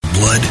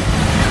blood,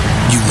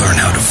 you learn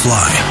how to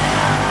fly.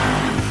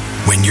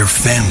 When your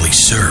family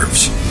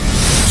serves,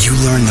 you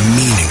learn the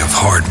meaning of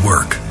hard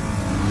work.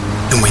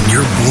 And when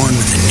you're born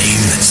with a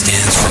name that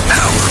stands for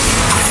power,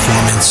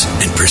 performance,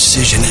 and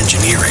precision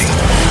engineering,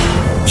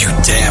 you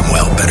damn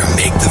well better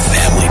make the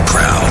family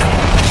proud.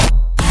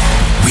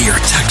 We are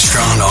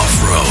Textron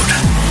Off-Road,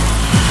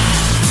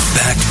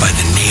 backed by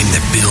the name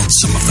that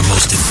builds some of the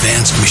most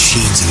advanced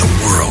machines in the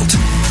world.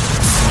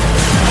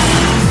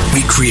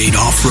 We create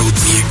off-road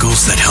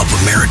vehicles that help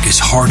America's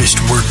hardest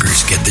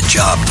workers get the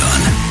job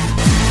done.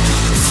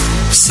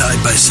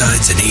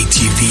 Side-by-sides and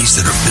ATVs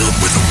that are built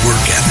with a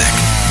work ethic,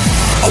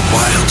 a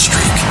wild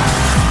streak,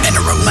 and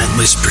a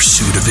relentless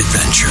pursuit of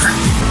adventure,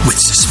 with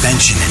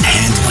suspension and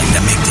handling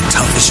that make the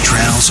toughest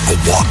trails a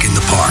walk in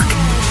the park.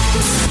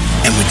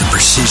 And with the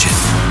precision,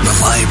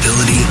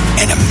 reliability,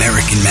 and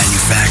American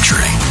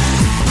manufacturing.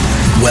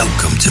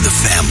 Welcome to the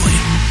family.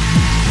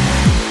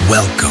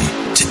 Welcome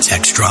to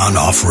Textron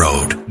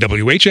Off-Road.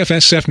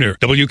 WHFS Sefner,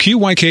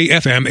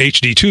 WQYK-FM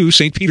HD2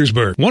 St.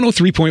 Petersburg,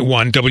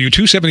 103.1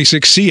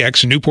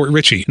 W276CX Newport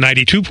Richey,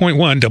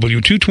 92.1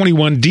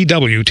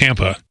 W221DW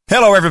Tampa.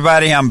 Hello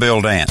everybody, I'm Bill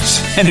Dance.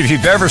 And if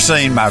you've ever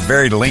seen my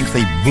very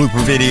lengthy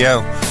blooper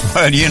video,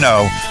 well, you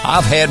know,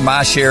 I've had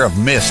my share of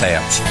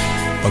mishaps.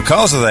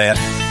 Because of that,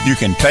 you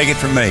can take it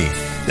from me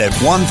that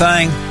one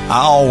thing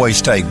I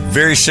always take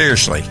very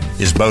seriously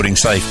is boating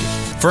safety.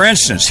 For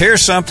instance,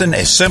 here's something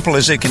as simple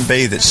as it can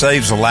be that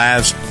saves the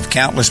lives of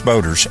countless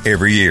boaters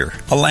every year.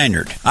 A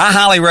lanyard. I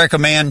highly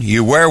recommend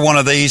you wear one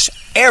of these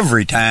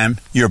every time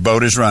your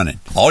boat is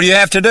running. All you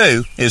have to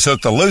do is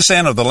hook the loose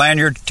end of the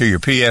lanyard to your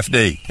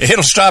PFD.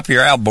 It'll stop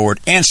your outboard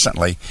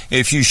instantly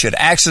if you should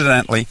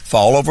accidentally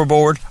fall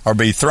overboard or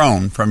be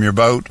thrown from your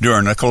boat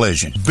during a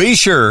collision. Be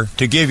sure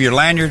to give your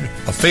lanyard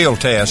a field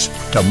test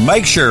to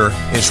make sure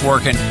it's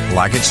working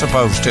like it's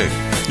supposed to.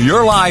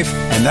 Your life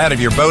and that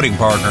of your boating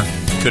partner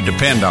could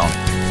depend on it.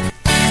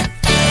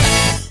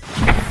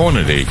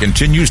 Hornady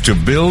continues to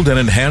build and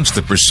enhance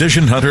the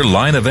Precision Hunter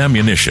line of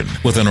ammunition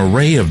with an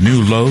array of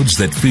new loads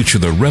that feature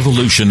the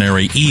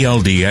revolutionary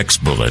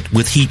ELDX bullet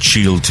with heat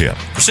shield tip.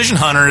 Precision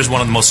Hunter is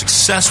one of the most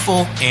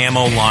successful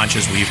ammo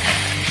launches we've had.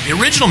 The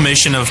original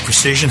mission of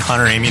Precision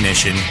Hunter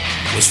ammunition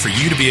was for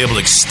you to be able to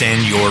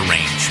extend your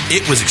range.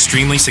 It was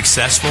extremely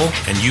successful,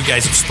 and you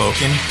guys have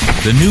spoken.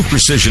 The new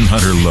Precision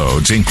Hunter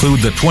loads include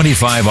the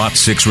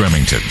 25-06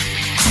 Remington,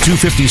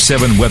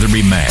 257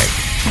 Weatherby Mag,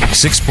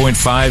 6.5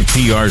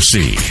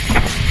 PRC,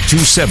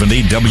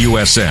 270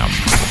 WSM,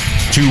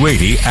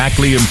 280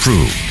 Ackley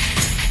Improved,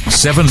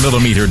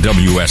 7mm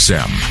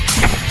WSM,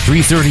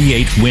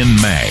 338 Win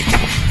Mag,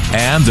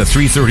 and the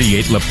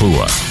 338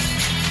 Lapua.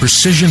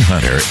 Precision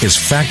Hunter is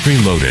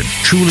factory-loaded,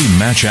 truly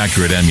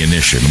match-accurate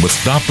ammunition with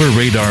Doppler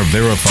radar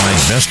verified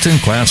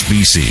best-in-class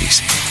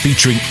BCs,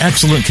 featuring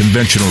excellent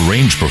conventional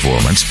range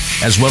performance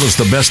as well as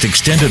the best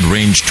extended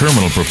range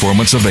terminal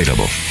performance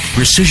available.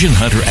 Precision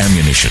Hunter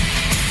ammunition.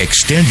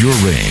 Extend your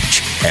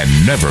range and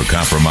never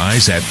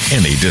compromise at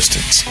any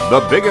distance. The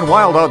Big and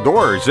Wild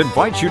Outdoors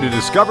invites you to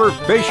discover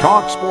Fish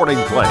Hawk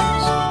Sporting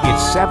Clays.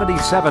 It's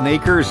 77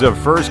 acres of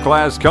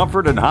first-class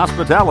comfort and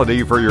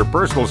hospitality for your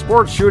personal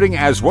sports shooting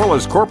as well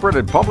as corporate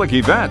and public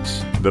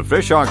events. The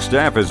Fish Hawk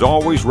staff is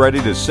always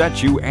ready to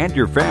set you and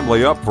your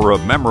family up for a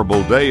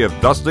memorable day of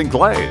dusting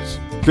clays.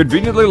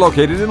 Conveniently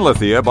located in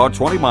Lithia, about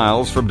 20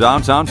 miles from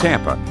downtown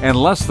Tampa and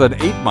less than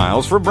 8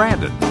 miles from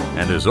Brandon,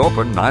 and is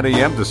open 9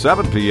 a.m. to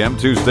 7 p.m.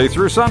 Tuesday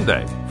through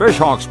Sunday. Fish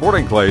Hawk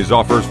Sporting Clays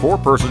offers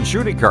 4-person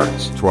shooting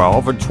carts,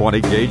 12 and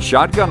 20 gauge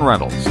shotgun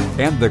rentals,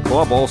 and the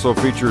club also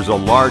features a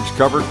large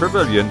covered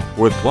pavilion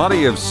with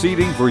plenty of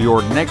seating for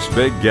your next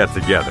big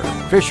get-together.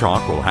 Fish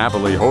Hawk will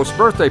happily host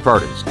birthday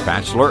parties,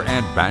 bachelor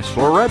and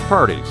bachelorette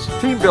parties,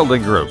 team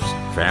building groups,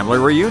 family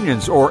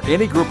reunions, or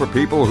any group of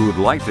people who'd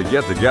like to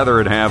get together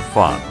and have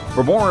fun.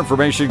 For more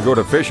information, go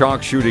to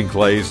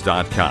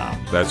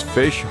fishhawkshootingclays.com. That's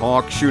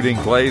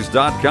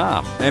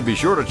fishhawkshootingclays.com. And be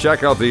sure to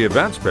check out the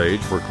events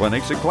page for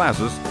clinics and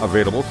classes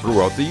available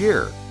throughout the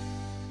year.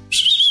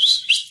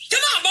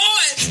 Come on,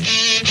 boys!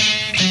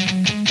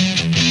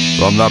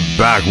 From the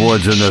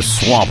backwoods and the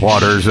swamp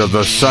waters of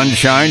the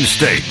Sunshine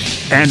State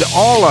and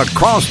all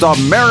across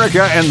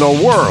America and the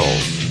world,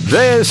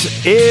 this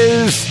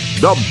is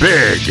the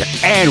Big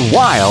and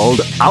Wild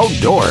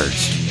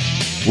Outdoors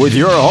with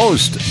your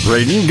host,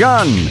 Braden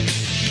Gunn,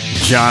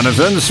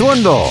 Jonathan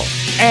Swindle,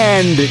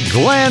 and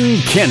Glenn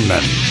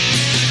Kinman.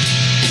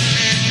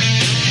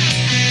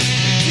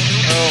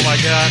 Oh, my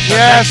gosh.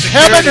 Yes,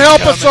 heaven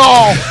help us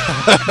all.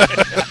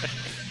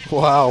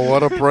 Wow,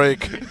 what a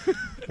break.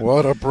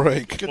 What a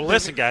break. Well,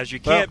 listen, guys, you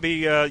can't be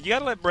you got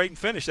to let Brayton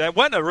finish. That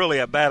wasn't really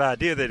a bad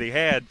idea that he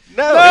had.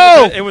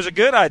 No. It was a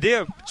good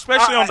idea,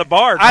 especially on the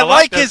barge. I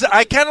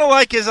kind of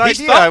like his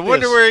idea. I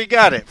wonder where he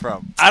got it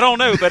from. I don't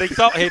know, but he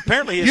thought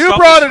apparently you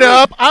brought it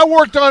up. I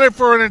worked on it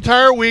for an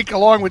entire week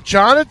along with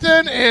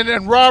Jonathan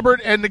and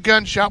Robert and the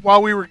gun shop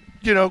while we were,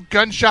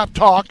 gun shop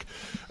talk.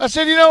 I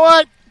said, you know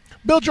what?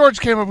 Bill George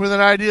came up with an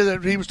idea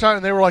that he was talking,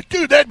 and they were like,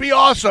 dude, that'd be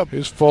awesome.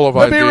 He's full of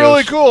that'd ideas. That'd be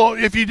really cool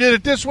if you did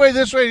it this way,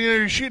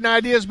 you're shooting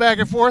ideas back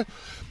and forth.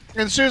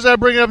 And as soon as I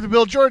bring it up to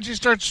Bill George, he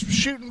starts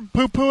shooting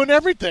poo-poo and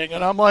everything.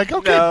 And I'm like,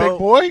 okay, big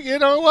boy, you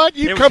know what?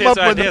 You come up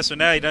with it. So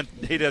now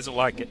he doesn't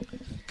like it.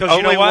 Because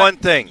only one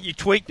thing. You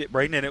tweaked it,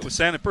 Braden, and it was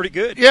sounding pretty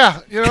good. Yeah,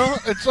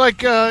 it's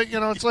like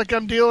it's like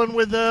I'm dealing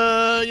with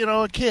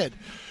a kid.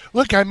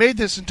 Look, I made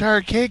this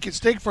entire cake and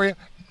steak for you.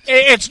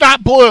 It's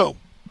not blue.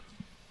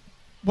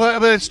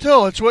 But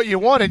it's what you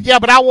wanted. Yeah,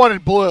 but I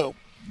wanted blue.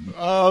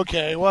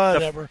 Okay,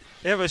 whatever.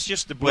 Yeah, but it's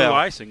just the blue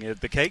icing.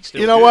 The cake's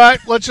still You know good.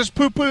 what? Let's just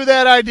poo-poo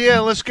that idea,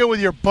 and let's go with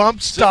your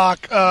bump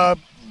stock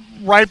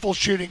rifle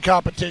shooting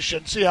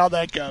competition. See how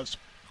that goes.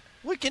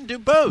 We can do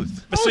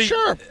both. But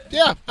sure.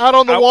 Yeah, out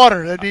on the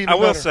water. That'd be even I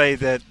will better. say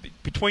that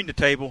between the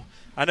table,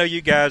 I know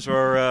you guys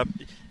are,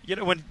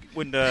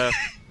 when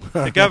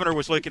the governor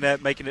was looking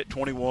at making it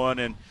 21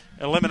 and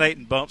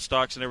eliminating bump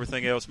stocks and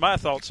everything else, my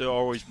thoughts have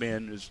always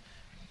been is,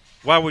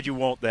 why would you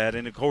want that?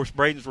 And, of course,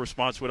 Braden's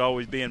response would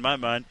always be in my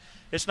mind,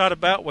 it's not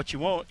about what you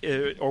want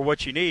or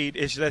what you need.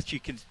 It's that you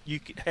can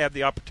have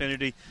the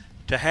opportunity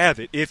to have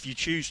it if you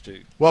choose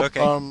to. Well,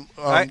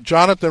 okay.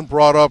 Jonathan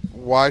brought up,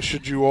 why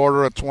should you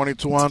order a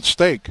 22-ounce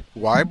steak?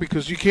 Why?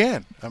 Because you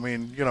can. I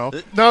mean,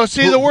 No,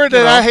 see, the word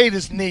that I hate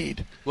is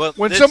need. Well,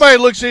 when somebody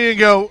looks at you and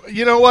go,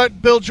 you know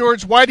what, Bill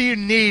George, why do you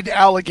need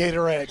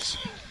alligator eggs?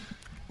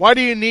 Why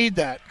do you need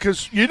that?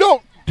 Because you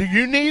don't. Do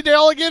you need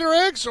alligator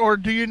eggs, or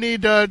do you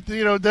need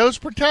those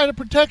kind of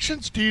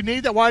protections? Do you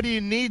need that? Why do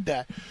you need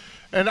that?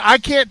 And I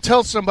can't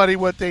tell somebody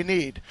what they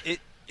need.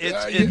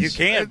 You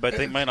can, but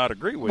they may not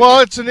agree with Well,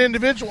 you. it's an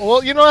individual.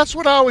 Well, that's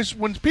what I always –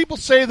 when people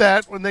say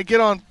that, when they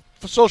get on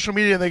social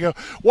media and they go,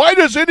 why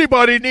does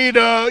anybody need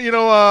a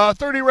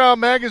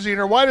 30-round magazine,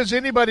 or why does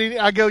anybody –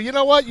 I go, you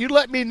know what? You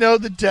let me know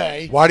the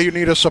day. Why do you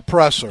need a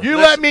suppressor? You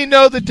let me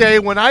know the day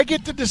when I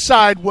get to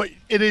decide what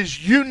it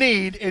is you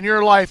need in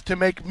your life to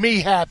make me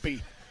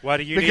happy. Why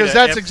do you because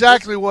that's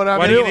exactly what I'm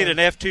doing. Why do you need an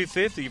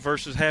F-250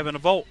 versus having a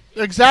Volt?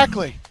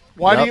 Exactly.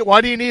 Why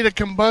do you need a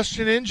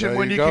combustion engine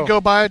when you can go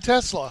buy a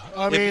Tesla?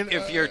 I mean,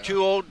 if you're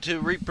too old to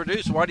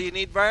reproduce, why do you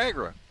need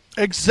Viagra?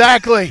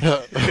 Exactly.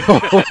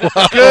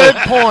 Good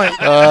point.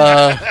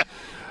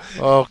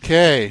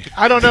 Okay.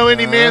 I don't know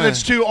any man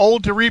that's too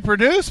old to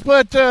reproduce,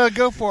 but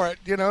go for it.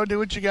 Do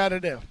what you got to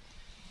do.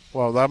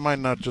 Well, that might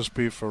not just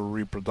be for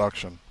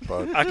reproduction,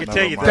 but I can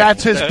tell you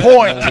that's his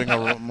point.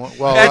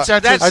 Well, that's I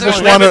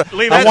just wanted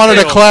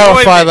to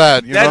clarify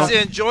that. That's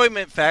the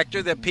enjoyment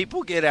factor that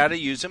people get out of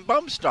using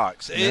bump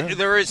stocks. Yeah.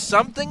 There is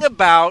something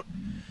about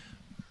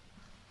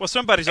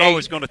somebody's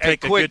always going to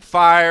take a quick good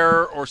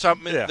fire or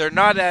something. Yeah. They're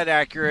not that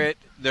accurate.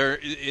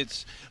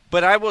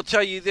 But I will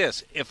tell you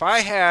this: if I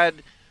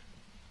had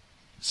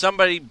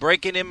somebody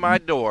breaking in my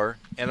door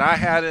and I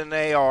had an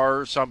AR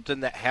or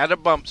something that had a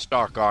bump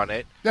stock on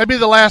it, that'd be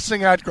the last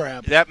thing I'd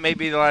grab. That may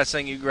be the last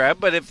thing you grab,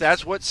 but if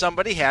that's what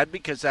somebody had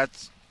because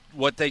that's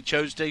what they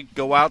chose to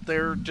go out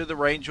there to the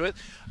range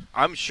with,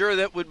 I'm sure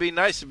that would be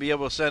nice to be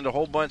able to send a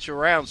whole bunch of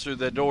rounds through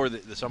the door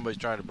that somebody's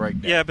trying to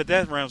break down. Yeah, but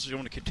that rounds is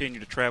going to continue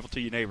to travel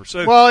to your neighbor. So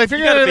if you're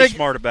going to be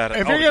smart about it.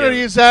 If you're going to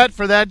use that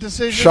for that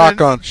decision,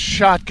 shotgun.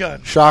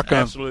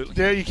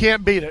 Absolutely. You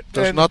can't beat it.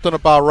 There's nothing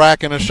about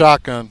racking a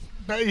shotgun.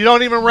 You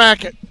don't even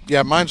rack it.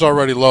 Yeah, mine's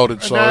already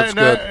loaded, so it's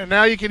good. And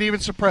now you can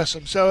even suppress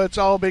them, so it's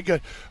all be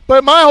good.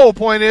 But my whole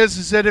point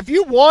is that if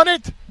you want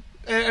it,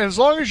 and as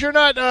long as you're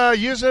not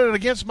using it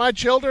against my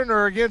children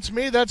or against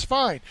me, that's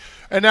fine.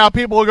 And now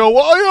people will go,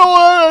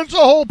 well, that's the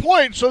whole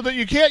point, so that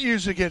you can't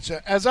use it against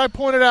it. As I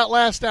pointed out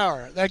last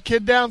hour, that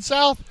kid down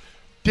south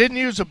didn't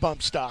use a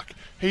bump stock.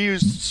 He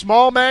used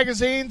small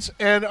magazines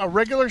and a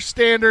regular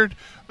standard.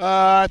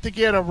 I think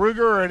he had a Ruger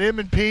or an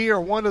M&P or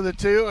one of the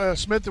two,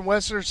 Smith &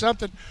 Wesson or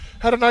something.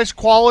 Had a nice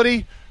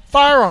quality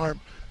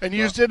firearm and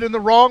used it in the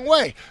wrong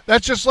way.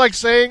 That's just like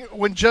saying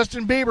when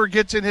Justin Bieber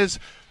gets in his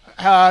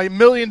 $1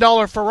 million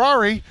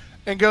Ferrari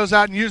and goes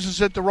out and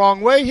uses it the wrong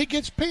way, he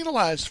gets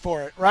penalized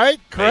for it, right?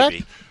 Correct?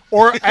 Maybe.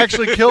 Or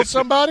actually killed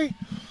somebody?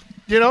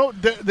 They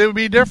would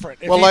be different.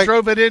 If he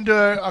drove it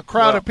into a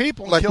crowd of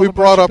people. Like we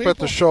brought up at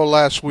the show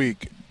last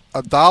week,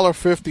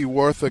 $1.50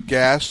 worth of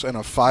gas and a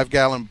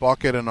 5-gallon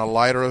bucket and a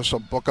lighter and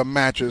some book of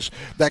matches.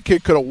 That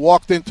kid could have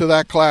walked into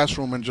that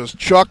classroom and just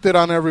chucked it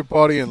on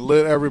everybody and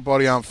lit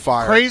everybody on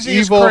fire. Crazy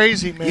is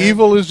crazy, man.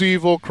 Evil is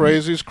evil.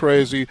 Crazy is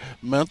crazy.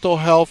 Mental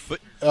health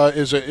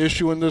is an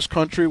issue in this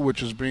country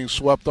which is being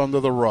swept under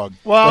the rug.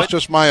 Well, that's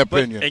just my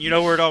opinion. And you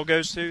know where it all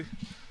goes to?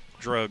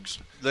 Drugs.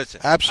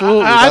 Listen,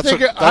 absolutely. I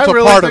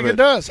really part think of it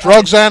does.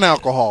 Drugs and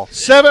alcohol.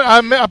 7.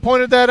 I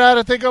pointed that out,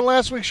 I think, on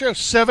last week's show.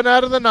 7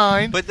 out of the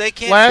 9. But they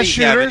can't last be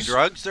shooters,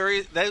 having drugs.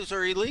 Those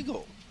are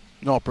illegal.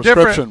 No,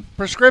 prescription. Different.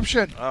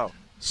 Prescription. Oh.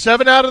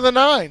 7 out of the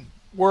 9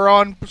 were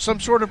on some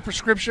sort of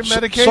prescription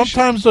medication.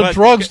 Sometimes the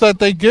drugs that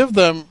they give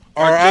them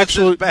are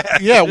actually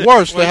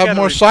worse. They have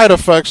more side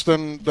effects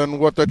than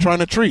what they're trying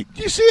to treat.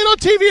 You see it on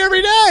TV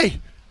every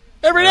day.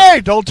 Every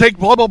day. Don't take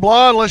blah, blah,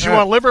 blah unless you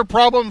want liver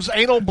problems,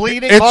 anal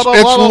bleeding, It's blah,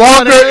 blah, blah, blah,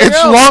 longer. blah,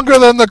 It's longer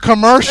than the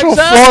commercial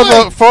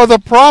Exactly. for the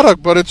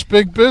product, but it's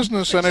big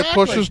business and it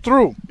Exactly. pushes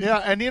through. Yeah,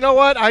 and you know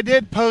what? I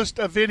did post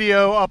a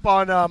video up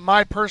on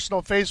my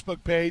personal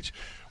Facebook page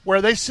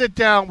where they sit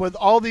down with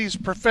all these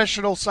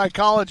professional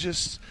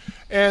psychologists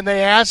and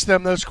they ask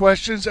them those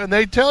questions, and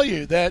they tell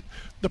you that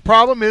the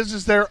problem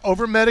is they're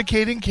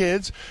over-medicating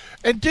kids.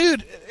 And,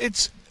 dude,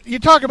 you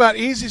talk about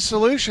easy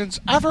solutions.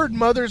 I've heard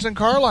mothers in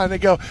Carline that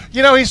go,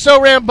 he's so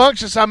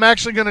rambunctious, I'm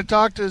actually going to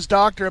talk to his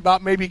doctor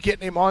about maybe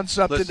getting him on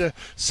something to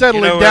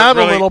settle him down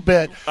a little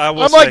bit. I'm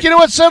like, you know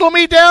what settled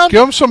me down?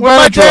 Give him some when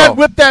my Benadryl. dad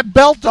whipped that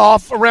belt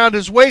off around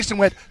his waist and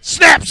went,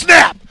 snap,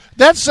 snap.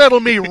 That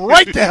settled me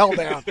right the hell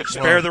down.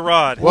 Spare the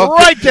rod.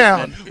 Right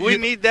down. We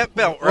need that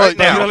belt right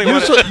now.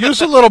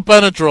 Use a little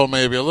Benadryl,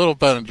 maybe. A little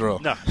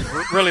Benadryl. No,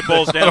 it really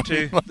boils down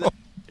to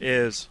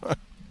is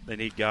they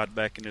need God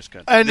back in this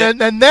country. And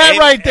that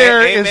right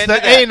there is the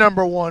A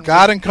number one.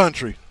 God and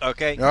country.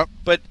 Okay. Yep.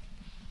 But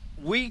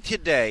we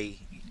today,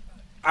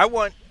 I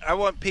want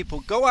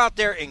people, go out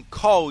there and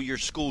call your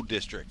school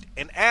district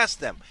and ask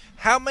them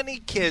how many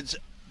kids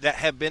that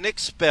have been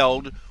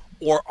expelled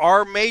or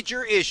are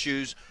major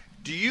issues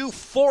do you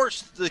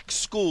force the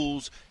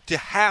schools to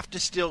have to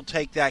still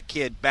take that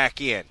kid back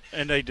in?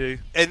 And they do.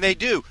 And they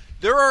do.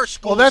 There are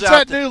schools. Well, that's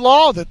out that new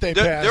law that they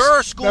passed. There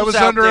are schools that was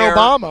out under there,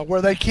 Obama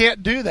where they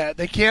can't do that.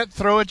 They can't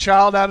throw a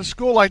child out of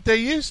school like they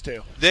used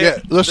to.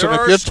 Listen,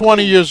 if you're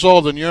 20 years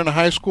old and you're in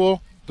high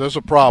school, there's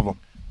a problem.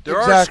 There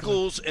are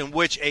schools in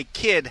which a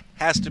kid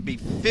has to be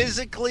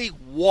physically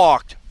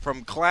walked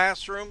from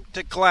classroom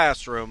to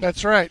classroom.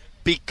 That's right.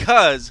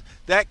 Because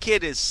that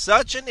kid is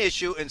such an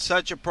issue and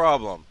such a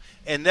problem.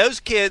 And those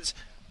kids,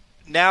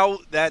 now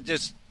that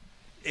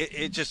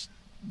it just...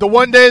 The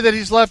one day that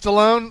he's left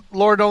alone,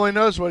 Lord only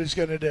knows what he's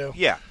going to do.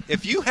 Yeah.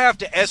 If you have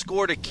to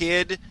escort a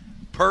kid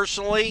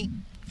personally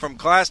from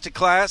class to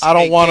class... I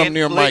don't want him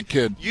near my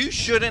kid. You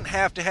shouldn't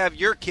have to have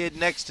your kid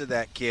next to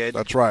that kid.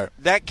 That's right.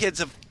 That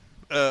kid's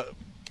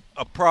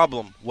a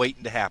problem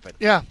waiting to happen.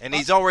 Yeah. And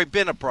he's already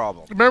been a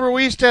problem. Remember,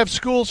 we used to have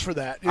schools for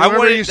that. You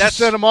remember, we used to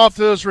send them off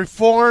to those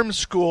reform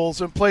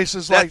schools and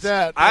places like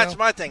that. That's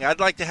my thing.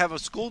 I'd like to have a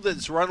school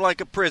that's run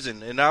like a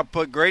prison, and I'll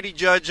put Grady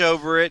Judge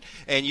over it,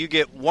 and you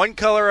get one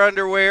color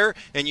underwear,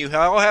 and you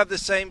all have the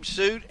same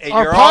suit. And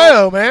you're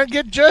Arpaio, man.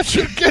 Get Judge,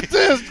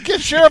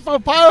 get Sheriff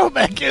Arpaio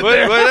back in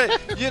there.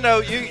 But,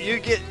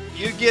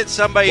 you get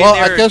somebody in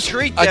there and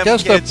treat them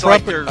kids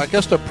like they're... I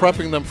guess they're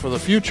prepping them for the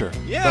future.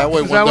 Yeah. That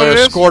way, when they're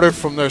escorted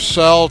from their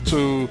cell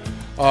to, to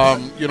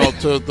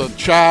the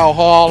chow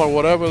hall or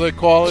whatever they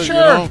call it,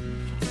 Sure.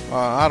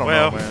 I don't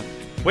know, man.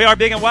 We are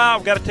big and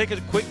wild. We've got to take a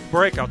quick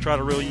break. I'll try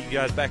to reel you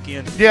guys back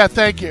in. Yeah,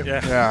 thank you.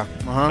 Yeah.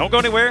 Uh-huh. Don't go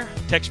anywhere.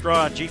 Text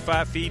Ron,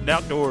 G5 Feed and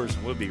Outdoors.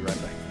 We'll be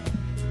right back.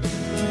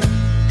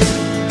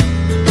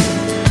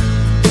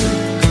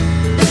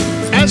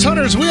 As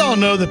hunters, we all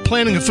know that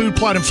planting a food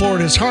plot in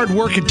Florida is hard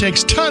work. It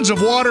takes tons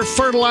of water,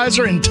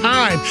 fertilizer, and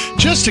time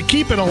just to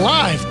keep it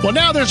alive. Well,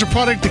 now there's a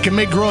product that can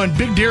make growing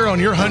big deer on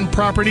your hunting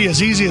property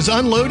as easy as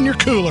unloading your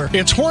cooler.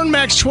 It's Horn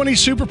Max 20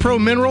 Super Pro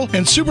Mineral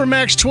and Super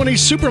Max 20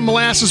 Super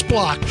Molasses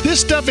Block.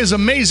 This stuff is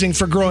amazing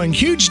for growing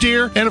huge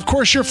deer, and of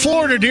course your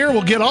Florida deer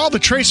will get all the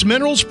trace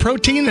minerals,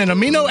 protein, and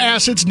amino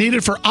acids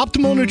needed for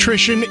optimal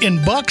nutrition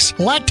in bucks,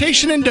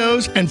 lactation in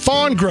does, and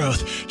fawn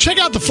growth. Check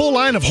out the full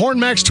line of Horn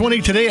Max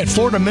 20 today at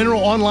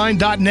FloridaMineralOnline.net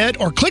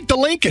or click the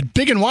link at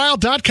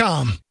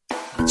bigandwild.com.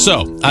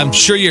 So, I'm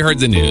sure you heard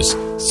the news.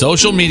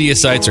 Social media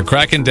sites are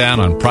cracking down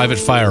on private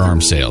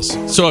firearm sales.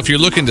 So if you're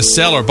looking to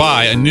sell or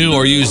buy a new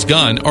or used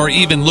gun, or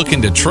even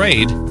looking to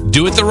trade,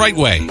 do it the right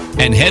way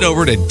and head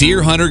over to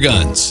Deer Hunter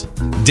Guns.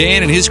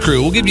 Dan and his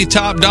crew will give you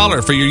top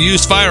dollar for your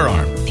used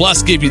firearm,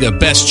 plus give you the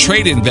best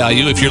trade-in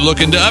value if you're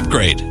looking to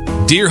upgrade.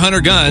 Deer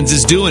Hunter Guns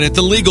is doing it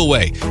the legal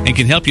way and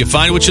can help you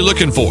find what you're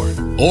looking for.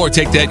 Or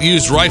take that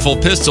used rifle,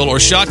 pistol,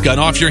 or shotgun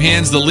off your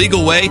hands the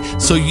legal way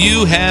so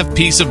you have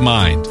peace of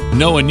mind,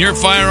 knowing your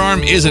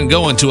firearm isn't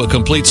going to a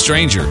complete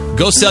stranger.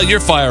 Go sell your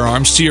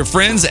firearms to your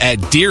friends at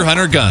Deer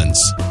Hunter Guns.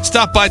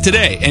 Stop by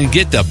today and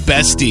get the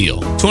best deal.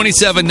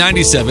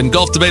 2797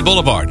 Gulf to Bay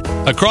Boulevard,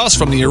 across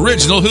from the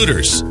original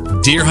Hooters.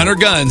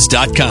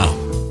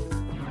 DeerHunterGuns.com.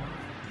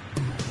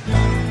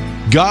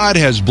 God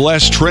has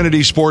blessed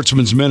Trinity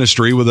Sportsman's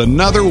Ministry with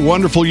another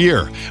wonderful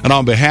year. And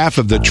on behalf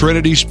of the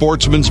Trinity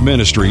Sportsman's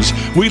Ministries,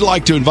 we'd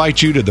like to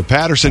invite you to the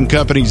Patterson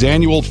Company's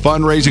annual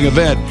fundraising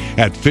event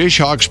at Fish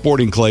Hawk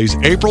Sporting Clays,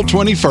 April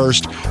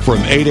 21st from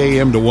 8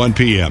 a.m. to 1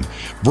 p.m.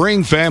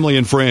 Bring family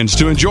and friends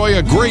to enjoy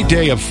a great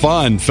day of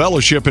fun,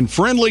 fellowship, and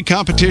friendly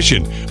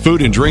competition.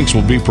 Food and drinks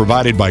will be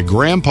provided by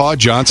Grandpa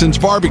Johnson's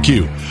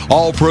Barbecue.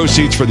 All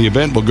proceeds for the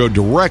event will go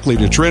directly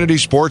to Trinity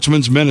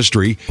Sportsman's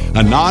Ministry,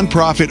 a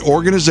nonprofit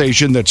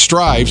organization that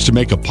strives to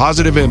make a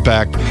positive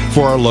impact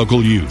for our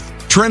local youth.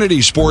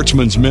 Trinity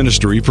Sportsman's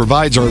Ministry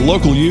provides our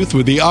local youth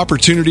with the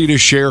opportunity to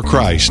share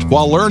Christ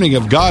while learning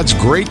of God's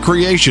great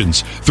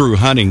creations through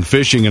hunting,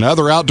 fishing, and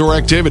other outdoor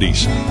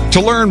activities.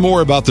 To learn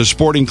more about the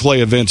Sporting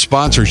Clay event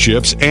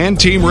sponsorships and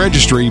team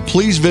registry,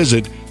 please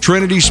visit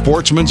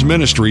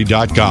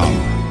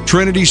TrinitySportsman'sMinistry.com.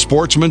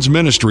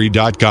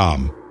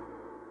 TrinitySportsman'sMinistry.com.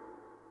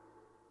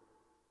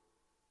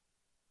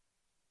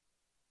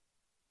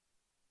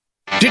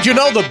 Did you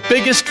know the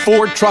biggest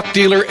Ford truck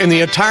dealer in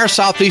the entire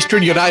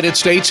southeastern United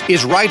States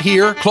is right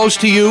here, close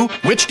to you?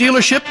 Which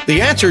dealership?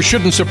 The answer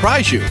shouldn't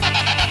surprise you.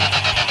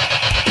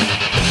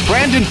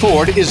 Brandon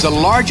Ford is the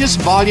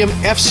largest volume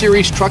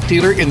F-Series truck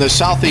dealer in the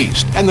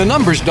Southeast, and the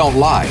numbers don't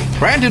lie.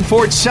 Brandon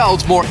Ford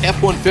sells more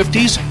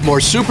F-150s, more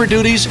Super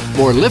Duties,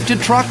 more lifted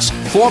trucks,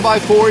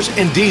 4x4s,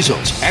 and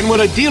diesels. And when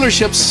a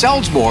dealership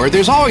sells more,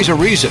 there's always a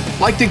reason,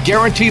 like the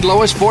guaranteed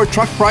lowest Ford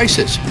truck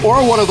prices,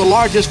 or one of the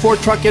largest Ford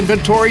truck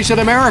inventories in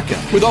America,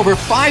 with over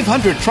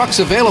 500 trucks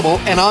available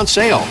and on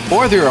sale,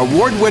 or their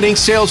award-winning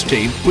sales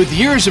team with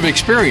years of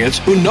experience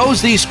who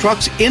knows these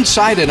trucks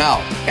inside and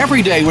out.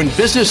 Every day when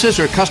businesses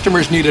or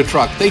customers need a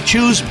truck, they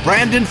choose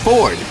Brandon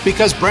Ford,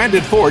 because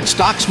Brandon Ford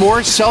stocks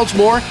more, sells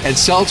more, and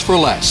sells for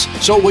less.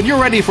 So when you're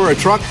ready for a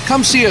truck,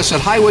 come see us at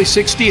Highway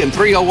 60 and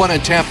 301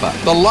 in Tampa,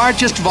 the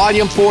largest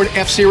volume Ford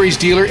F-Series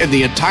dealer in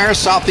the entire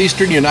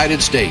southeastern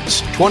United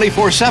States.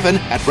 24/7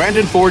 at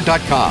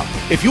BrandonFord.com.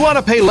 If you want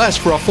to pay less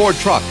for a Ford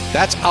truck,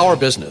 that's our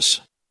business.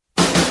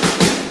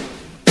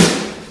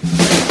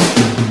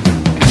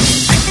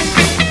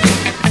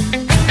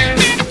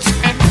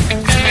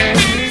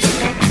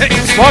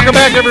 Welcome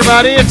back,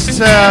 everybody. It's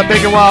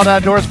Big and Wild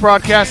Outdoors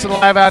broadcasting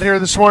live out here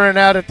this morning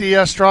out at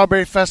the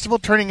Strawberry Festival.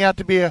 Turning out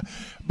to be a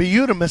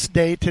beautiful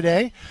day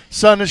today.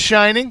 Sun is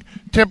shining.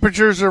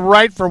 Temperatures are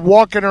right for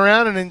walking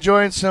around and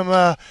enjoying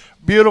some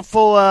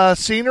beautiful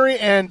scenery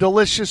and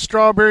delicious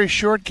strawberry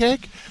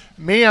shortcake.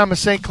 Me, I'm a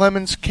St.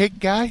 Clemens cake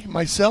guy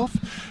myself.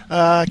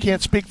 I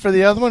can't speak for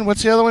the other one.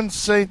 What's the other one?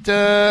 What's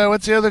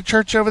the other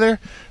church over there?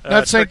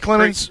 Not St.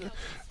 Clemens.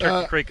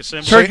 Turkey Creek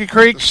Assembly. Turkey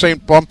Creek.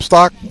 St.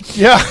 Bumpstock.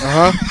 Yeah.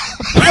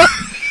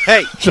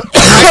 Hey,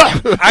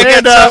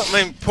 I got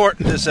something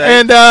important to say.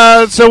 And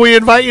so we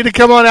invite you to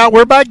come on out.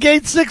 We're by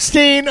Gate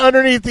 16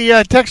 underneath the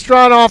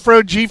Textron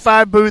Off-Road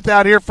G5 booth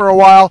out here for a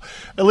while,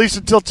 at least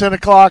until 10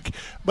 o'clock.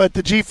 But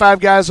the G5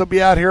 guys will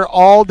be out here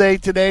all day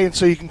today, and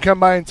so you can come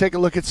by and take a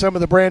look at some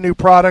of the brand new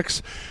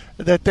products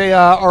that they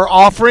are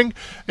offering.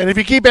 And if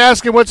you keep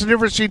asking what's the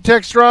difference between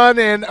Textron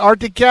and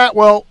Arctic Cat,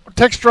 well,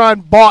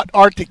 Textron bought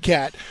Arctic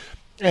Cat.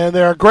 And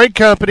they're a great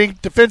company,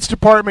 Defense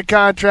Department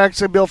contracts.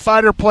 They build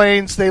fighter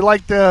planes. They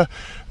like to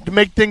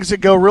make things that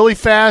go really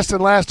fast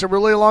and last a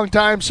really long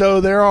time.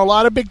 So there are a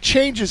lot of big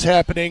changes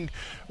happening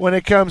when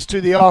it comes to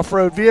the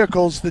off-road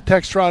vehicles that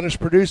Textron is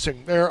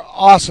producing. They're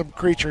awesome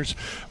creatures.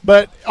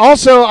 But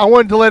also, I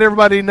wanted to let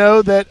everybody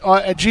know that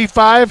at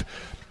G5,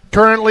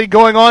 currently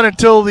going on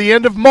until the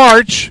end of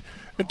March,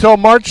 until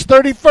March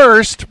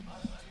 31st,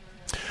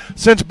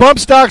 since bump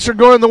stocks are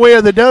going the way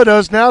of the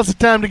dodos, now's the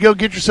time to go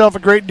get yourself a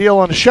great deal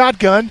on a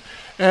shotgun.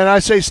 And I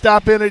say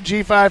stop in at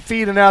G5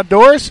 Feed and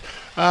Outdoors.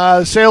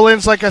 The sale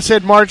ends, like I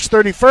said, March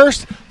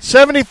 31st.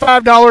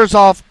 $75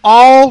 off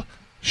all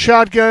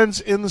shotguns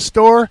in the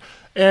store.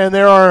 And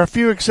there are a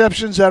few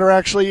exceptions that are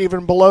actually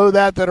even below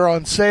that are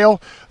on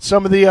sale.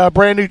 Some of the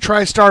brand new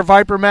TriStar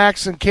Viper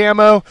Max and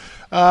Camo,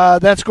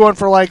 that's going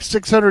for like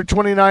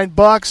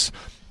 $629.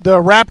 The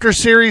Raptor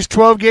Series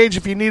 12 gauge,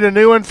 if you need a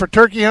new one for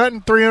turkey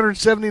hunting,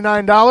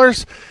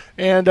 $379.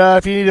 And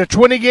if you need a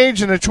 20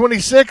 gauge and a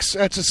 26,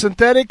 that's a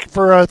synthetic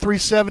for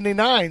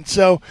 $379.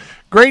 So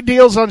great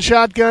deals on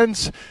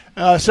shotguns.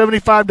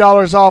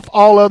 $75 off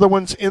all other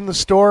ones in the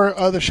store,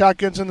 other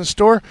shotguns in the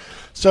store.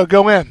 So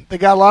go in. They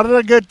got a lot of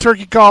the good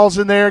turkey calls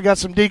in there. Got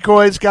some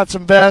decoys, got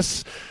some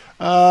vests.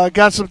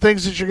 Got some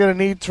things that you're going to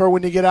need for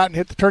when you get out and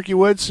hit the turkey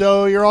woods,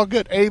 so you're all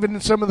good. Even in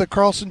some of the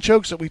Carlson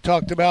chokes that we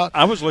talked about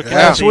I was looking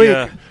last week.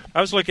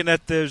 I was looking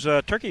at those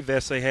turkey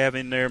vests they have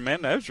in there.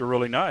 Man, those are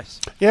really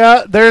nice.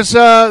 Yeah, there's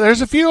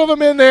a few of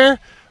them in there.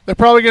 They're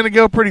probably going to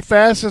go pretty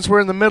fast since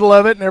we're in the middle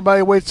of it, and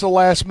everybody waits till the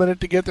last minute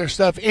to get their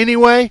stuff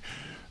anyway.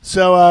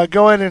 So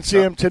go in and see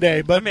them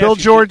today. But Bill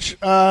George,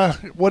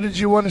 what did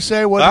you want to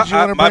say? What did you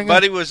want to bring My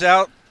buddy was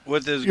out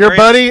with his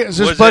buddy? Is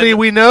this buddy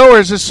we know, or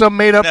is this some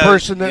made-up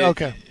person? That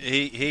okay.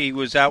 He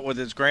was out with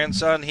his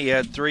grandson. He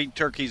had 3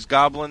 turkeys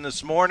gobbling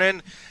this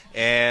morning,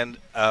 and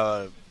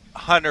a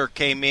hunter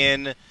came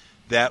in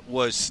that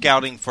was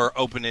scouting for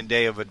opening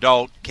day of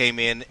adult, came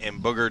in and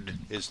boogered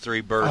his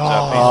 3 birds up.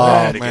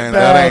 Oh, man,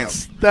 that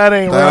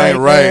ain't right.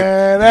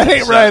 Man. That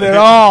ain't right at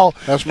all.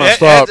 That's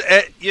messed up.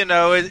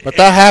 But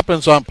that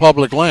happens on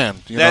public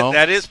land.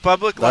 That is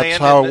public land. That's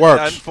how it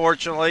works.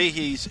 Unfortunately,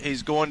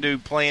 he's going to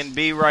Plan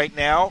B right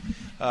now.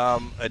 A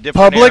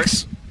different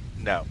Publix?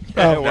 No,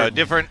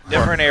 different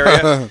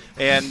area.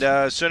 And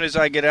as soon as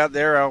I get out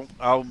there,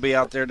 I'll be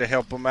out there to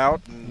help him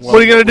out. What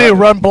are you going to do?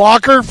 Run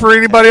blocker for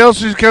anybody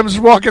else who comes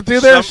walking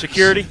through there?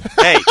 Security.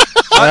 Hey,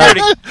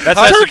 security.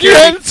 That's turkey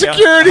security.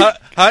 Security.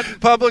 Hunting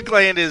public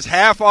land is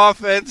half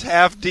offense,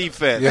 half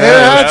defense. Yeah,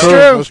 that's true.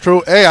 That's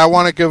true. Hey, I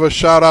want to give a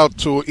shout out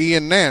to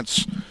Ian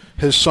Nance.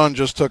 His son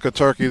just took a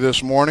turkey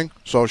this morning,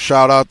 so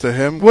shout out to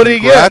him. What did he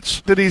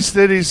get? Did he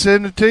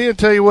send it to you and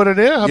tell you what it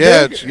is? How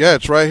big?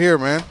 It's right here,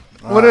 man.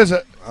 What is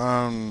it?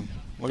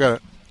 Look at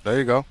it. There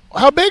you go.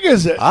 How big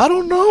is it? I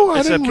don't know.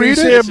 I didn't read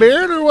it. A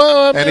beard or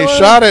what? And he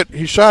shot it.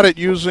 He shot it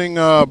using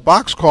a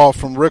box call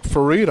from Rick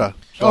Farida.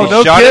 So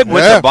he shot it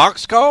with a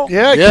box call?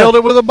 Yeah, killed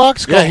it with a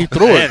box call. Yeah, he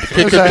threw it.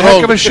 It was a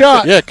heck of a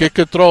shot. Yeah, it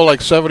could throw like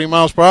 70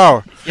 miles per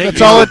hour. Yeah,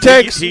 that's all it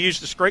takes. He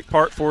used the scrape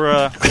part for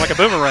like a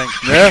boomerang.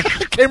 Yeah.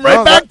 Came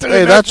right back to him.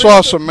 Hey, that's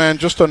awesome, man.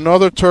 Just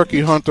another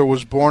turkey hunter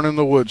was born in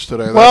the woods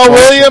today. Well,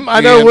 William,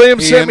 I know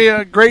William sent me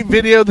a great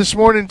video this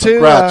morning, too.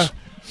 Congrats.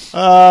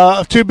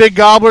 Of two big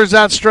gobblers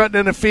out strutting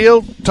in the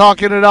field,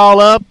 talking it all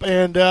up,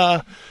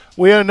 and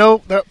we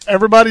know that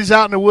everybody's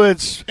out in the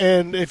woods.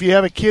 And if you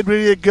have a kid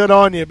with you, good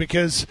on you,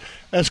 because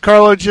as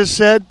Carlo just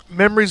said,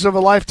 memories of a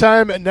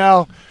lifetime. And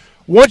now,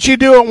 once you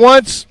do it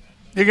once,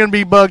 you're going to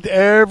be bugged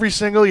every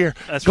single year.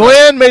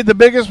 Glenn made the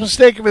biggest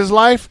mistake of his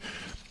life,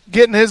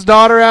 getting his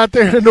daughter out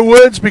there in the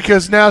woods,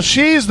 because now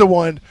she's the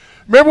one.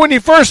 Remember when you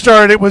first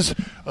started, it was,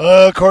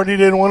 Courtney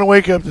didn't want to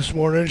wake up this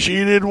morning. She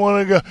didn't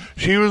want to go.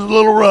 She was a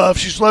little rough.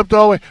 She slept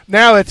all the way.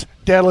 Now it's,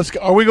 Dad, let's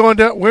go. Are we going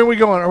down? Where are we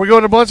going? Are we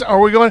going to Blunt's? Are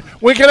we going?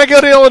 When can I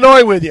go to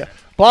Illinois with you?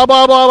 Blah,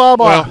 blah, blah, blah,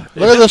 blah. Well,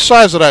 look at the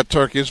size of that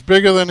turkey. It's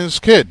bigger than his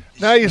kid.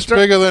 Now you start,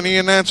 bigger than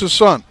Ian Nance's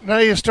son. Now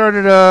you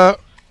started,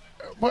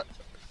 what?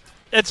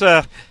 It's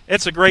a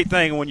great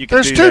thing when you can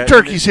There's do two that.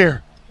 turkeys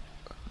here.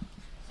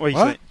 What do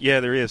you think?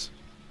 Yeah, there is.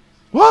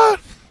 What?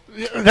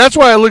 That's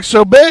why it looks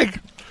so big.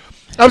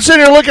 I'm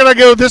sitting here looking. I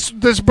go, this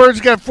bird's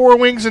got 4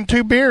 wings and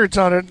 2 beards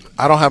on it.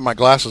 I don't have my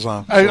glasses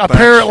on. So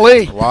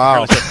apparently.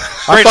 Wow.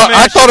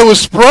 I thought it was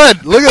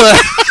spread. Look at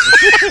that.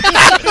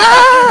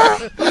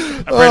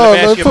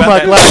 Let's put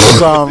my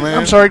glasses on, man.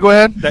 I'm sorry. Go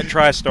ahead. That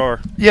TriStar.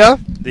 Yeah.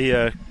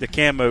 The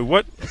camo.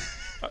 What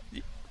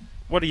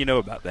do you know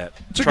about that?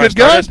 It's a good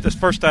gun. That's the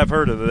first I've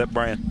heard of that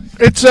brand.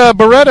 It's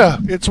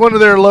Beretta. It's one of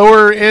their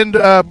lower end,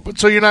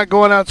 so you're not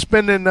going out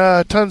spending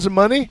tons of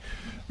money.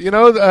 You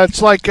know,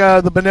 it's like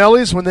the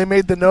Benellis when they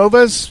made the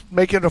Novas,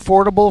 make it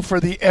affordable for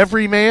the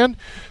everyman.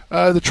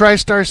 The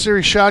TriStar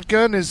Series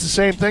shotgun is the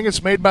same thing.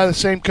 It's made by the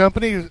same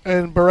company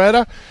in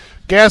Beretta.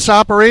 Gas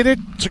operated.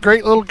 It's a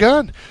great little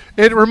gun.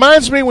 It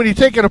reminds me, when you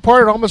take it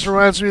apart, it almost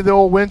reminds me of the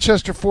old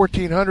Winchester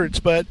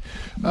 1400s, but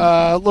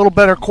a little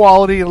better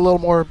quality and a little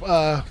more,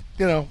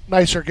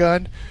 nicer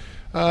gun.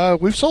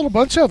 We've sold a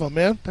bunch of them,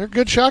 man. They're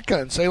good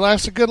shotguns. They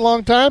last a good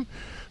long time.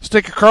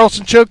 Stick a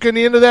Carlson choke in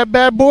the end of that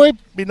bad boy,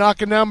 be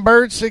knocking down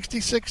birds 60,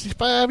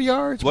 65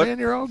 yards, man,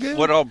 you're all good.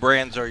 What all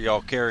brands are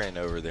y'all carrying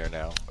over there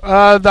now?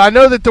 I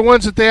know that the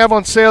ones that they have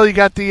on sale, you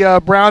got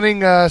the Browning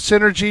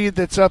Synergy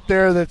that's up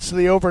there. That's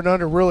the over and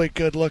under, really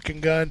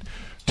good-looking gun.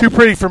 Too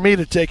pretty for me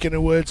to take in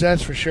the woods,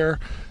 that's for sure.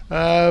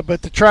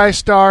 But the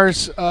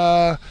TriStars,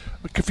 a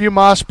few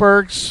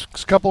Mossbergs,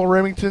 a couple of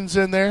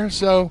Remingtons in there.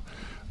 So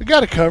we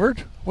got it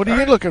covered. What are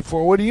you looking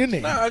for? What do you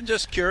need? No, I'm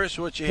just curious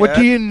what you What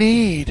do you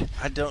need?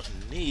 I don't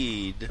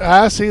need.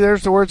 See,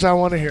 there's the words I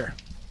want to hear.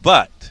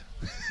 But.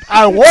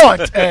 I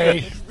want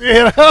a,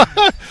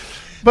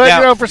 But,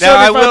 now, for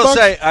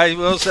 $75 I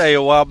will say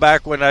a while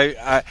back when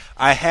I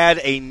had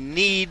a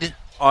need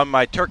on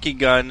my turkey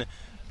gun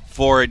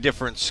for a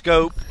different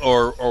scope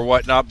or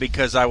whatnot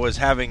because I was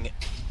having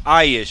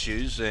eye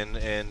issues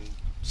and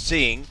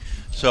seeing.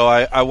 So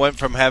I went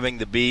from having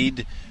the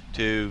bead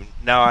to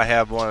now I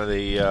have one of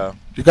the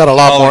you got a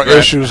lot more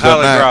issues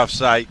than that.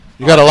 Sight.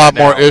 You got a lot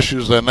more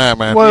issues than that,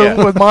 man.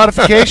 Well, with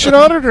modification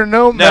on it or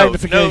no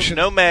magnification?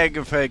 No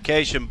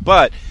magnification.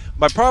 But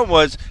my problem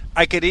was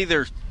I could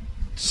either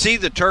see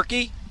the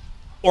turkey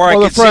or I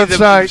could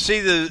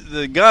see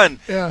the gun,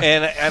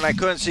 and I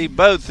couldn't see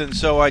both. And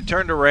so I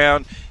turned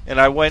around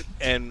and I went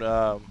and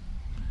I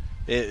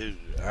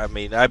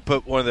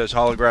put one of those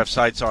holograph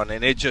sights on,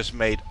 and it just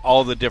made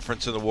all the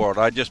difference in the world.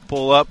 I just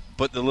pull up,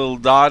 put the little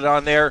dot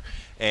on there,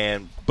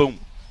 and boom.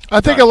 I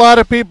think a lot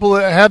of people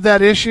have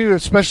that issue,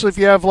 especially if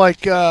you have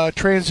like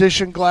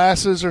transition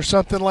glasses or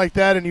something like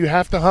that, and you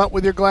have to hunt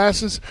with your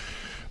glasses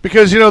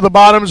because the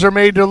bottoms are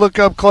made to look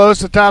up close,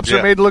 the tops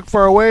are made to look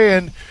far away,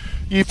 and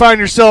you find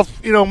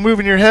yourself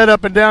moving your head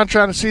up and down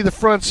trying to see the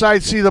front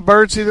sight, see the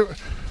bird, a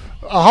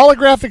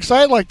holographic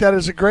sight like that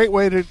is a great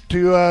way to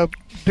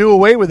do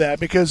away with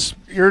that because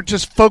you're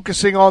just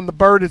focusing on the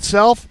bird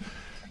itself.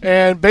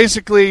 And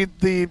basically,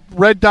 the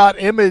red dot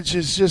image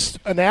is just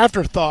an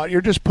afterthought.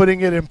 You're just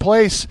putting it in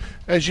place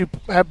as you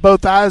have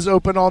both eyes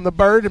open on the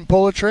bird and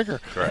pull a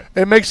trigger. Correct.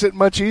 It makes it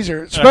much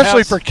easier,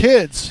 especially for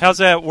kids. How's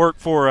that work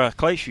for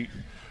clay shooting?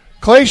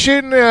 Clay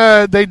shooting,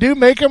 they do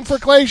make them for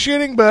clay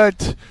shooting,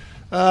 but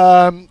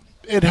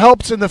it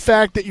helps in the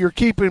fact that you're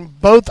keeping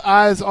both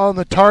eyes on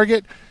the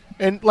target.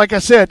 And like I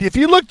said, if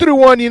you look through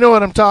one, you know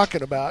what I'm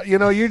talking about. You're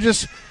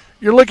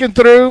looking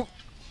through.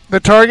 the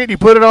target, you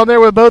put it on there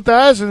with both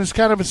eyes, and it's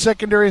kind of a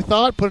secondary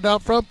thought. Put it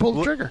out front, pull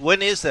the trigger.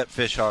 When is that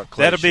Fish Hawk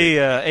clay That'll shoot? be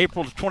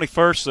April the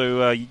 21st,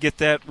 so you get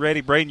that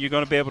ready. Braden, you're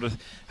going to be able to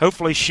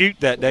hopefully shoot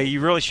that day.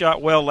 You really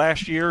shot well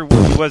last year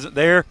when you wasn't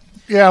there.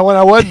 Yeah, when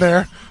I wasn't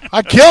there.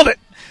 I killed it.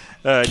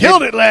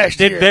 Killed it last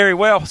year. Did very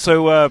well,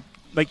 so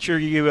make sure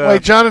you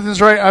wait,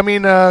 Jonathan's right. I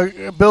mean,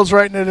 Bill's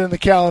writing it in the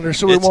calendar,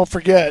 so we won't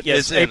forget.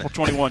 Yes, April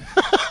 21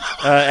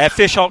 at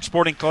Fish Hawk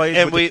Sporting Clays.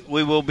 And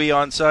we will be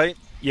on site?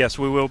 Yes,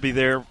 we will be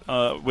there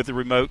with the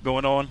remote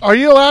going on. Are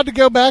you allowed to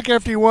go back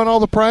after you won all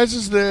the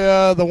prizes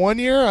the 1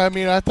 year? I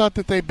mean, I thought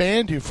that they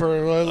banned you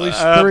for at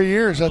least 3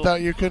 years. I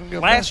thought you couldn't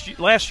go back.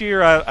 Last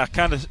year, I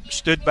kind of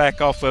stood back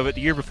off of it.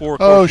 The year before, of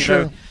course,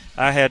 sure.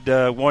 I had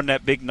won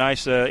that big,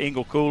 nice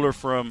Engel cooler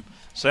from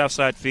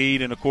Southside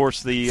Feed, and, of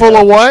course, the full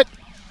of what?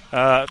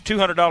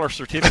 $200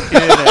 certificate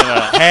and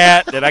a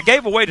hat that I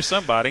gave away to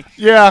somebody.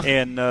 Yeah.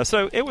 And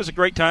so it was a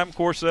great time. Of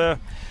course,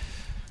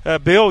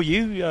 Bill,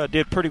 you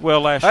did pretty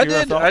well last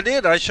year. I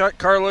did. I shot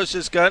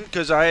Carlos's gun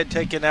because I had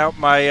taken out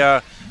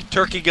my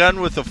turkey gun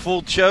with a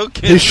full choke.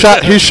 He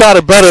shot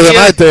it better than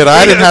I did.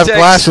 I didn't have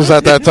glasses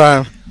at that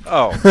time.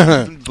 Oh,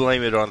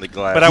 blame it on the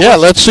glasses. But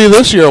let's see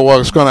this year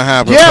what's going to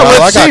happen. Yeah,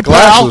 I got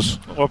glasses.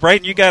 Well,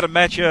 Braden, you got to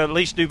match at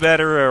least do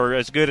better or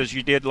as good as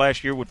you did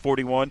last year with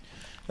 41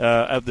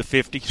 of the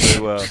 50.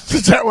 So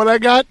is that what I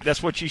got?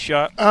 That's what you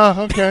shot.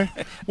 Oh, okay.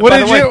 What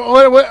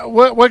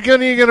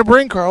gun are you going to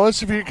bring,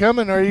 Carlos? If you're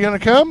coming, are you going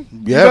to come?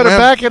 Yeah, you better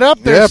back it up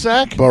there,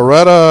 Zach.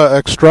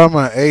 Beretta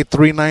Extrema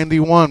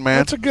A391, man.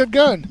 That's a good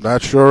gun.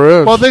 That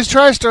sure is. Well, these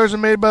TriStars are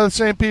made by the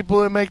same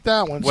people that make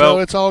that one, so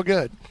it's all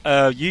good.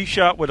 You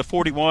shot with a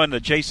 41, the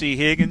J.C.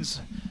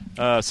 Higgins,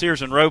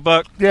 Sears and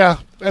Roebuck. Yeah,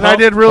 and I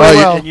did really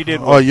well. And you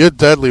did well. Oh, you're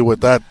deadly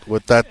with that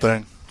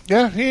thing.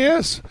 Yeah, he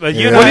is. But what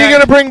are you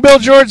going to bring Bill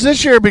George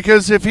this year?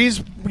 Because if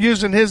he's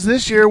using his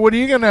this year, what are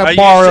you going to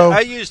borrow?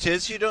 I used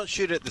his. You don't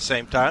shoot at the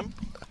same time.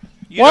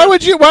 Why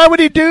would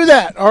he do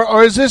that?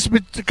 Or is this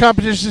the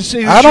competition to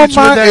see who I don't shoots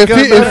mind with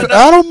that gun?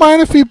 I don't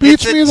mind if he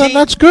beats me. Then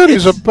that's good.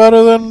 He's a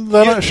better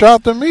than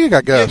shot than me,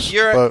 I guess.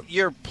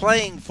 You're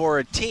playing for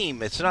a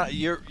team. It's not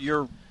you're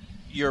playing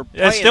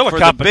it's still for a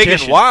competition. The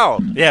big and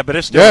wild. Yeah, but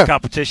it's still a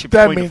competition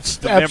between the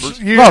members.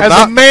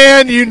 As a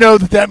man, you know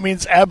that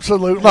means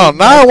absolutely. No,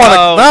 now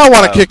I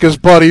want to kick his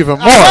butt even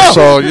more.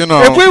 So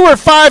if we were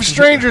 5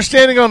 strangers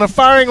standing on a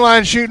firing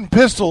line shooting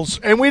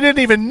pistols and we didn't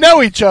even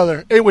know each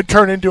other, it would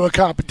turn into a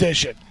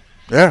competition.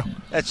 Yeah.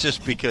 That's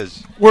just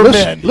because we're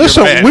men.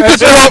 Listen, we could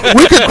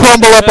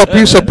crumble up a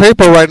piece of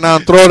paper right now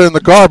and throw it in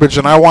the garbage,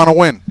 and I want to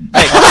win.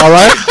 All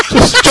right?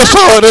 Just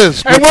how it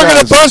is. And we're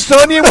going to bust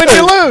on you when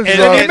you lose.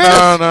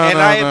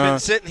 I have been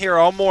sitting here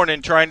all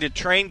morning trying to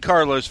train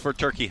Carlos for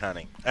turkey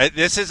hunting.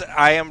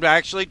 I am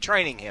actually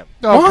training him.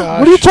 Oh,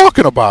 what are you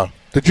talking about?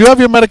 Did you have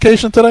your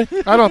medication today?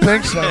 I don't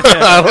think so.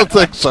 I don't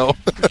think so.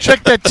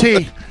 Check that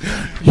tea.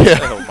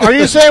 Yeah. Are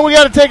you saying we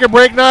got to take a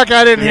break, Knock?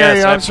 I didn't hear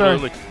you. I'm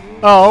absolutely. sorry.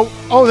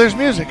 Oh, there's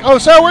music. Oh,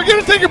 so we're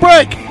going to take a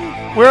break.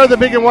 We're the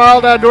Big and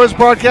Wild Outdoors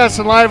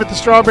broadcasting live at the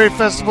Strawberry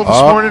Festival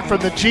this morning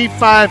from the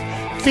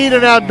G5 Feed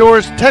and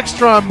Outdoors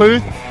Textron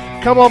booth.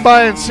 Come on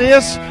by and see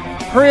us.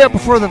 Hurry up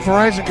before the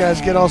Verizon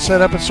guys get all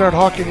set up and start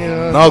hawking you.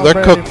 No,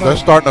 they're cooked. They're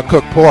starting to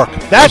cook pork.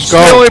 That's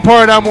the only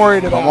part I'm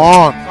worried about. Come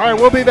on. All right,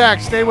 we'll be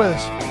back. Stay with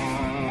us.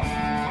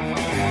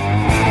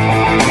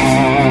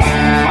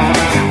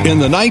 In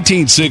the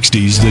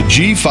 1960s, the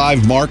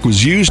G5 mark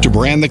was used to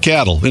brand the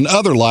cattle and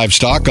other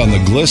livestock on the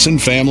Glisson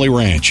family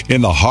ranch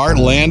in the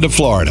heartland of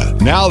Florida.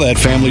 Now that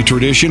family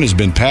tradition has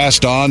been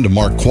passed on to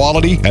mark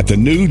quality at the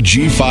new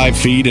G5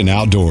 Feed and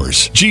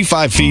Outdoors.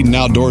 G5 Feed and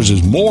Outdoors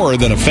is more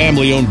than a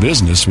family-owned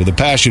business with a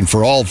passion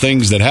for all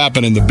things that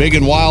happen in the big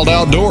and wild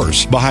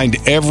outdoors. Behind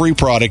every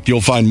product, you'll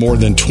find more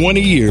than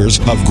 20 years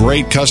of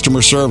great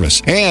customer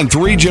service and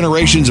 3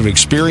 generations of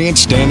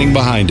experience standing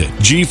behind it.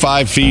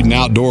 G5 Feed and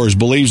Outdoors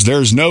believes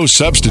there's no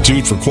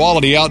substitute for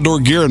quality outdoor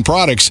gear and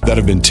products that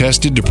have been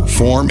tested to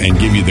perform and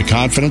give you the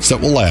confidence that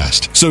will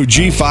last. So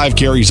G5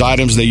 carries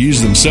items they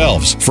use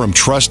themselves from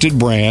trusted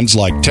brands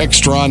like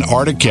Textron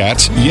Arctic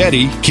Cats,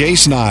 Yeti,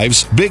 Case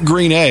Knives, Big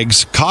Green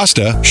Eggs,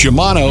 Costa,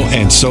 Shimano,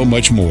 and so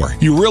much more.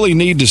 You really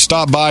need to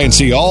stop by and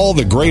see all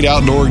the great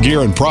outdoor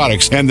gear and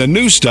products and the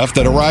new stuff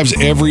that arrives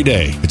every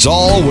day. It's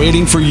all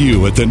waiting for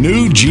you at the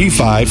new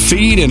G5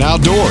 Feed and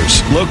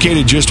Outdoors,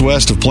 located just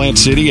west of Plant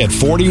City at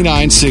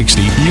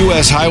 4960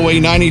 U.S. Highway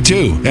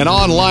 92 and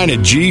online at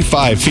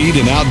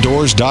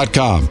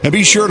G5feedandoutdoors.com. And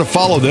be sure to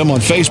follow them on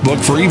Facebook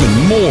for even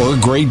more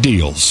great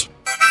deals.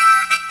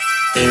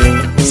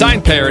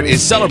 Sign Parrot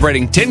is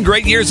celebrating 10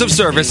 great years of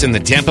service in the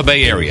Tampa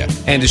Bay area.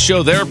 And to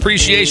show their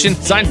appreciation,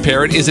 Sign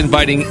Parrot is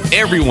inviting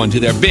everyone to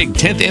their big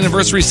 10th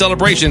anniversary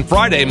celebration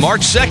Friday,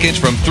 March 2nd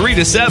from 3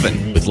 to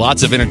 7. With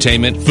lots of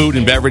entertainment, food,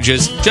 and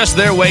beverages, just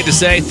their way to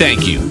say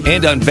thank you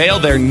and unveil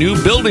their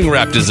new building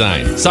wrap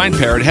design. Sign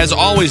Parrot has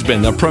always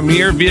been the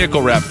premier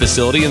vehicle wrap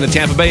facility in the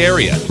Tampa Bay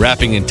area,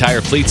 wrapping entire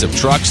fleets of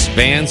trucks,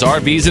 vans,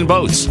 RVs, and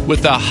boats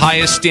with the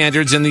highest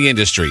standards in the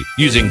industry,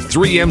 using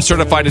 3M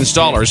certified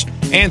installers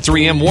and 3M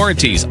OEM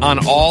warranties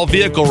on all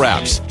vehicle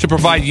wraps to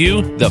provide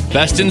you the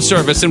best in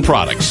service and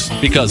products,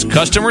 because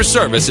customer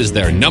service is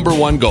their number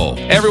one goal.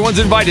 Everyone's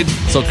invited,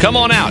 so come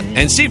on out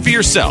and see for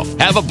yourself.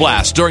 Have a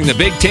blast during the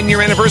big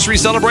 10-year anniversary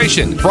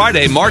celebration,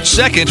 Friday, March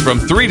 2nd from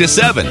 3 to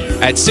 7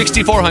 at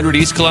 6400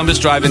 East Columbus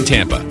Drive in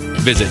Tampa.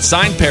 Visit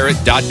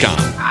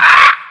signparrot.com.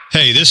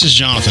 Hey, this is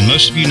Jonathan.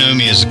 Most of you know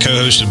me as the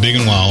co-host of Big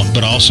and Wild,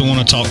 but I also want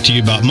to talk to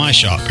you about my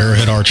shop,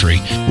 Arrowhead Archery.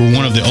 We're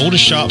one of the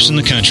oldest shops in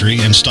the country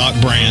and stock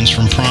brands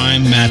from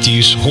Prime,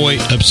 Matthews, Hoyt,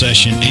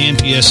 Obsession, and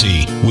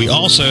PSE. We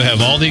also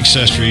have all the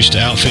accessories to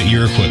outfit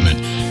your equipment,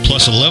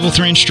 plus a level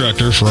 3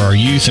 instructor for our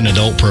youth and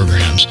adult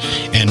programs,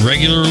 and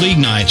regular league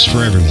nights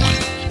for everyone.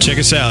 Check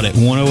us out at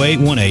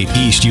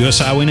 10818 East US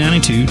Highway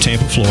 92,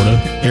 Tampa, Florida,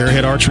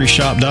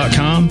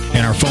 arrowheadarcheryshop.com,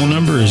 and our phone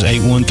number is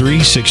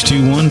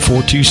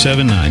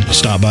 813-621-4279.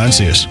 Stop by and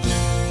see us.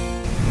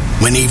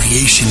 When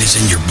aviation is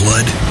in your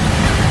blood,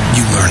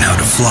 you learn how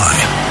to fly.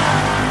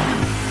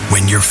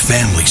 When your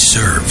family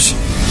serves,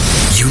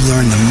 you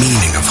learn the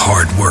meaning of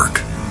hard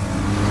work.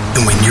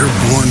 And when you're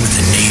born with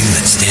a name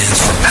that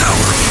stands for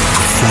power,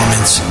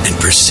 performance, and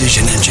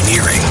precision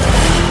engineering,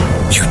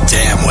 you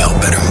damn well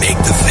better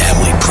make the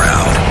family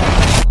proud.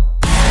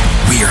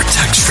 We are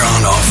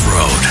Textron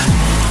Off-Road,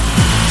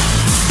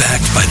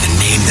 backed by the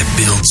name that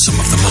builds some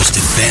of the most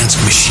advanced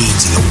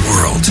machines in the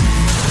world.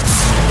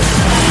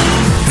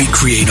 We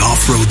create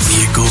off-road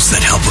vehicles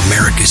that help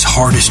America's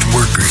hardest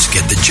workers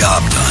get the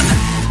job done.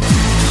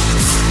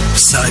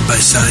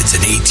 Side-by-sides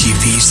and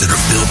ATVs that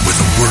are built with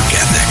a work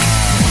ethic,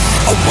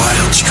 a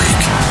wild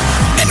streak,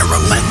 and a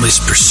relentless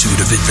pursuit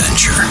of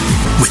adventure,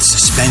 with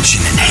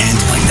suspension and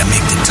handling that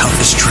make the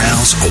toughest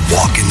trails a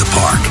walk in the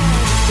park.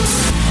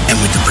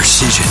 And with the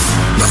precision,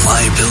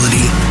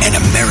 reliability, and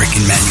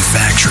American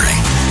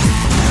manufacturing.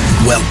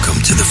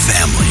 Welcome to the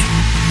family.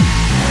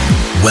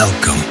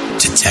 Welcome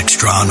to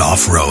Textron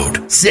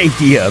Off-Road.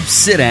 Safety up,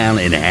 sit down,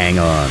 and hang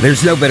on.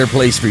 There's no better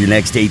place for your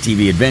next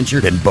ATV adventure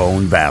than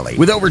Bone Valley.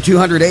 With over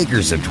 200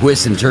 acres of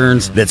twists and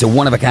turns, that's a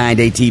one-of-a-kind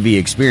ATV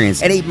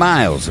experience, and 8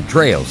 miles of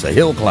trails, a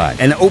hill climb,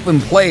 an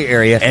open play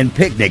area, and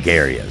picnic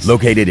areas.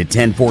 Located at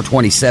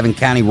 10427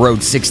 County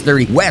Road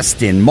 630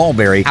 West in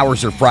Mulberry.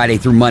 Hours are Friday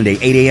through Monday,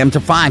 8 a.m. to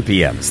 5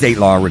 p.m. State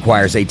law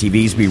requires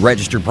ATVs be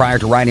registered prior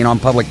to riding on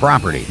public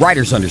property.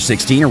 Riders under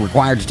 16 are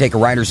required to take a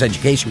rider's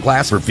education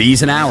class. For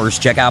fees and hours,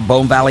 check out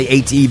BoneValleyATV.com.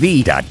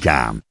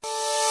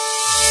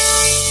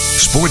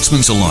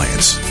 Sportsman's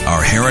Alliance.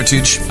 Our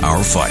heritage,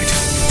 our fight.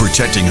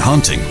 Protecting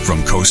hunting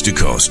from coast to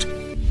coast.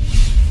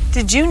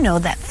 Did you know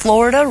that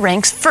Florida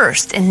ranks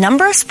first in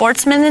number of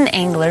sportsmen and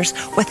anglers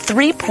with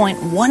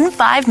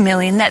 3.15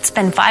 million that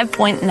spend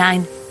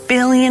 $5.9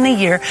 billion a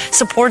year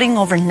supporting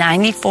over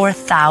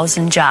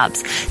 94,000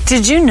 jobs?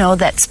 Did you know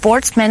that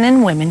sportsmen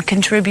and women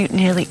contribute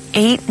nearly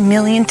 $8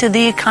 million to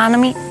the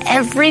economy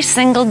every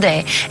single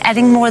day,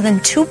 adding more than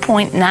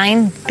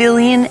 $2.9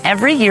 billion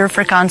every year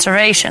for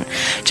conservation?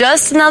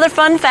 Just another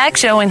fun fact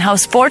showing how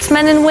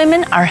sportsmen and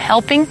women are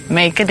helping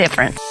make a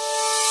difference.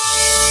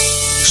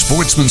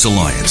 Sportsman's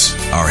Alliance.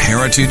 Our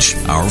heritage,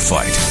 our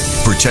fight.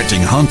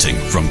 Protecting hunting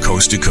from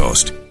coast to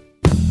coast.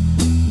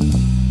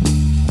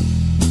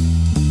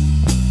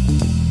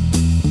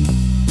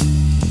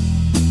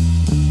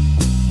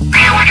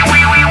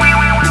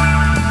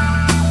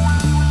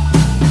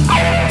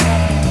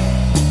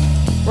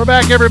 We're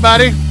back,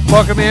 everybody.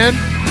 Welcome in.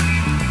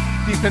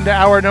 Deep into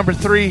hour number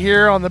 3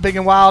 here on the Big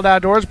and Wild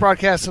Outdoors,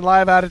 broadcasting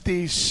live out at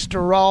the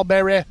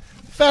Strawberry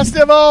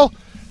Festival.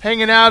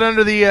 Hanging out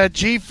under the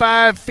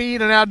G5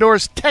 Feed and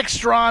Outdoors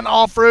Textron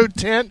Off-Road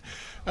tent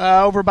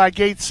over by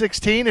Gate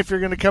 16. If you're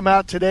going to come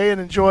out today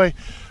and enjoy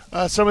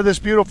some of this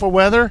beautiful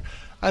weather,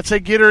 I'd say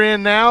get her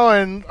in now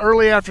and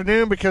early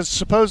afternoon, because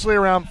supposedly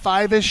around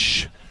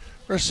 5-ish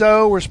or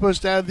so, we're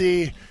supposed to have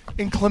the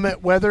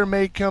inclement weather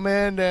may come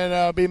in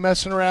and be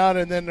messing around,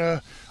 and then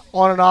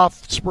on and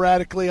off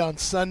sporadically on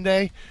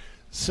Sunday.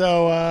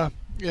 So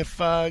if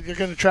you're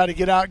going to try to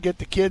get out and get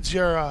the kids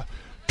your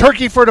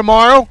turkey for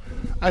tomorrow,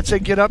 I'd say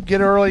get up,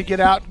 get early, get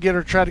out,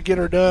 and try to get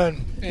her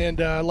done. And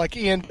like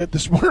Ian did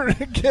this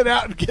morning, get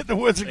out and get in the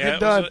woods and get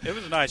done. It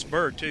was a nice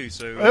bird, too.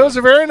 So it was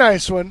a very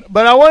nice one.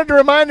 But I wanted to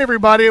remind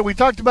everybody, we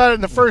talked about it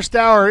in the first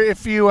hour,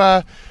 if you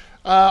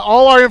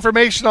all our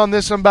information on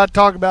this I'm about to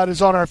talk about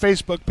is on our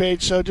Facebook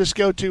page, so just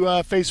go to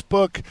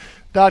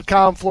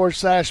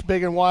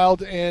facebook.com/Big and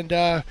Wild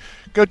and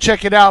go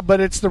check it out.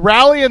 But it's the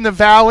Rally in the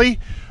Valley,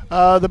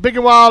 the Big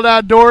and Wild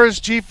Outdoors,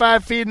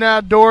 G5 Feed and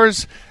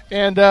Outdoors,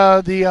 and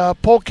the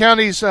Polk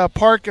County's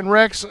Park and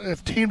Recs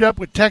have teamed up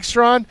with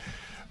Textron.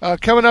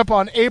 Coming up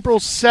on April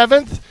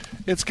 7th,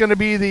 it's going to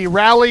be the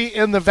Rally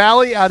in the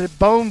Valley out at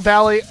Bone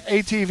Valley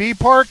ATV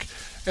Park.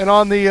 And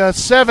on the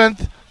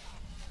 7th,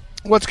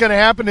 what's going to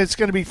happen, it's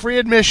going to be free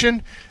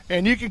admission,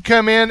 and you can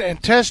come in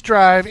and test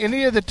drive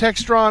any of the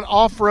Textron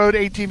off-road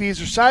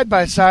ATVs or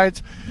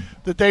side-by-sides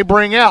that they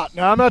bring out.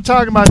 Now, I'm not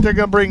talking about they're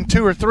going to bring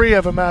 2 or 3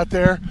 of them out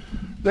there.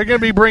 They're going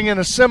to be bringing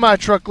a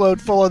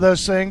semi-truckload full of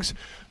those things.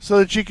 so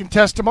that you can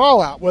test them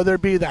all out, whether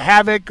it be the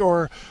Havoc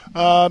or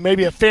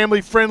maybe a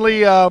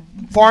family-friendly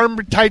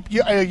farm-type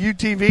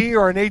UTV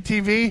or an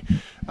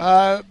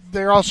ATV.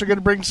 They're also going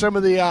to bring some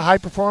of the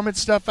high-performance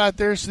stuff out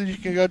there so that you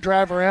can go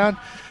drive around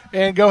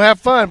and go have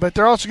fun. But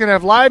they're also going to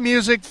have live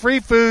music, free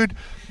food,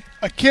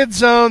 a kid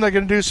zone. They're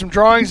going to do some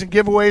drawings and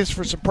giveaways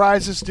for some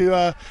prizes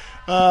to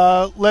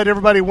let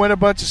everybody win a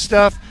bunch of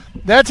stuff.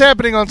 That's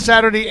happening on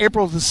Saturday,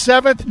 April the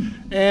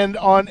 7th, and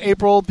on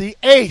April the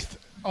 8th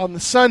on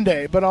the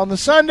Sunday. But on the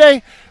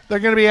Sunday, they're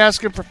going to be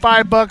asking for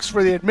 $5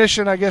 for the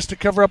admission, I guess, to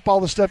cover up all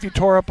the stuff you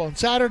tore up on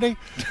Saturday.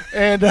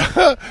 And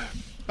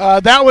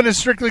that one is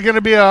strictly going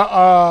to be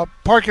a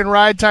park and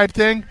ride type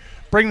thing.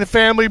 Bring the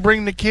family,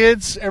 bring the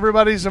kids.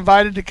 Everybody's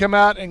invited to come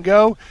out and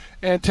go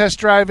and test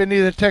drive any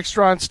of the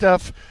Textron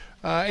stuff,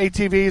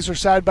 ATVs or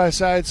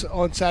side-by-sides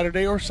on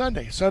Saturday or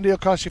Sunday. Sunday will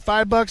cost you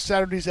 $5.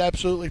 Saturday's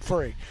absolutely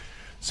free.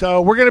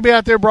 So we're going to be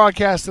out there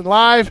broadcasting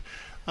live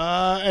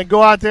and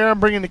go out there. I'm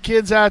bringing the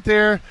kids out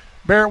there.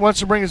 Barrett wants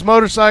to bring his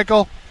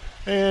motorcycle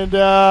and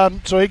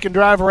so he can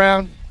drive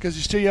around because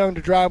he's too young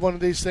to drive one of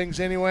these things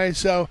anyway.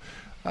 So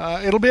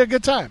it'll be a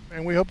good time,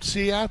 and we hope to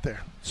see you out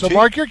there. So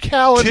mark your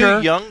calendar.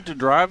 Too young to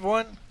drive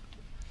one?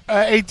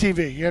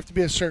 ATV. You have to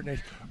be a certain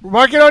age.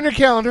 Mark it on your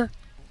calendar.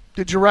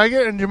 Did you write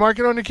it and did you mark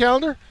it on your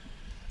calendar?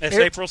 That's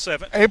April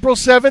 7th. April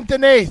 7th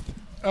and 8th.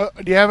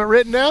 Do you have it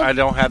written down? I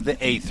don't have the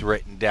 8th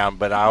written down,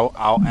 but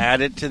I'll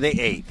add it to the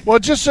 8th. Well,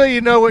 just so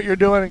you know what you're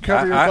doing and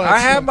cover your butt. I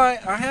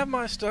have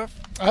my stuff.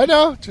 I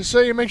know. Just so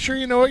you make sure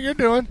you know what you're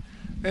doing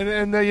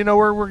and you know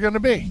where we're going to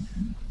be.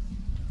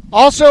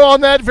 Also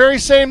on that very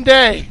same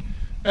day,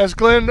 as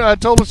Glenn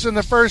told us in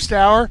the first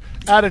hour,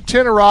 out of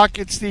Tenorock,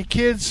 it's the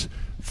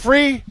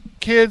free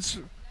kids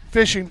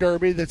fishing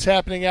derby that's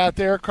happening out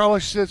there.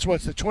 Carlos says,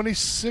 what's the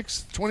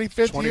 26th,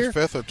 25th year?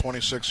 25th or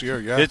 26th year,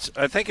 yeah.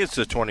 I think it's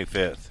the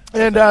 25th.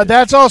 And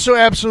that's also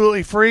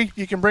absolutely free.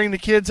 You can bring the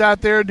kids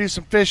out there, do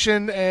some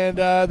fishing, and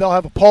they'll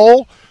have a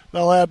pole,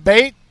 they'll have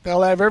bait,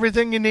 they'll have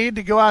everything you need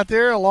to go out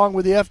there along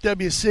with the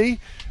FWC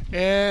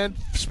and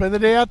spend the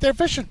day out there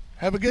fishing.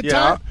 Have a good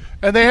time.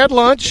 And they had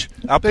lunch.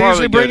 They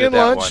usually bring in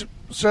lunch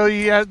so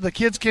the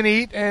kids can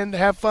eat and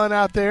have fun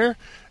out there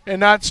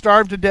and not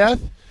starve to death.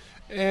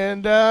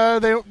 And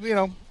they,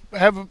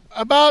 have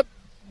about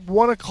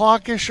 1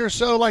 o'clock-ish or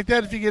so like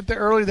that. If you get there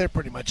early, they're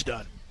pretty much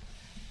done.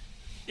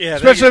 Yeah,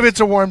 especially if it's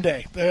a warm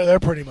day, they're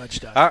pretty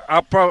much done.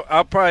 I'll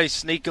probably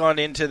sneak on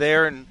into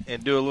there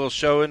and do a little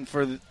showing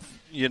for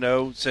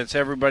since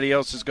everybody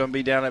else is going to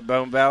be down at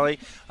Bone Valley.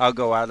 I'll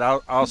go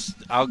out.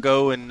 I'll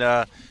go and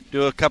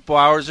do a couple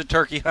hours of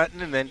turkey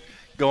hunting and then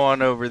go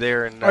on over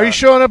there. And are you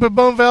showing up at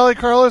Bone Valley,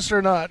 Carlos,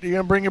 or not? Are you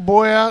going to bring your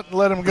boy out and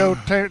let him go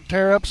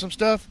tear up some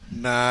stuff?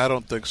 Nah, I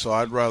don't think so.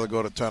 I'd rather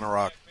go to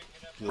Tenorock.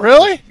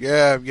 Really?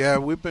 Yeah.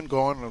 We've been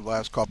going the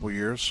last couple of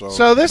years.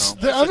 So this,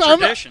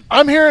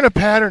 I'm hearing a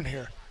pattern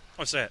here.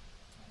 What's that?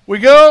 We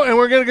go and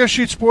we're going to go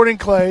shoot sporting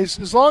clays.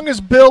 As long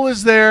as Bill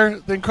is there,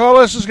 then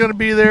Carlos is going to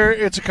be there.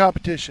 It's a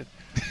competition.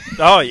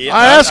 Oh yeah.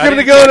 I asked him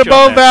to go to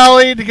Bone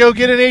Valley to go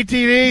get an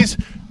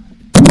ATVs.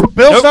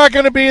 Bill's not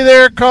going to be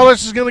there.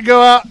 Carlos is going to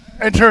go out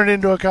and turn it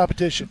into a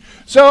competition.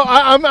 So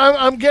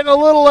I'm getting a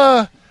little.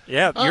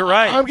 Yeah, you're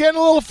right. I'm getting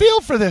a little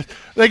feel for this.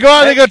 They go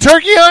out. They go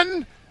turkey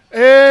hunting.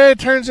 It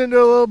turns into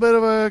a little bit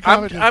of a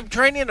competition. I'm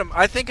training him.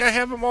 I think I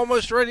have him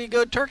almost ready to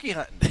go turkey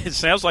hunting. It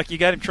sounds like you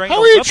got him trained. How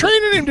are you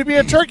training him to be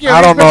a turkey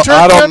hunter?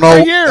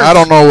 I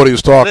don't know what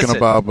he's talking Listen,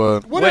 about.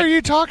 But what are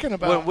you talking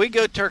about? When we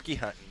go turkey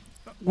hunting,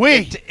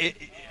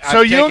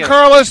 so you and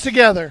Carlos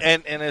together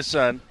and his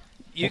son,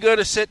 you go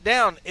to sit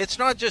down. It's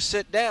not just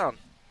sit down.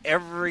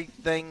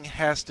 Everything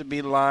has to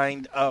be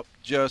lined up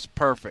just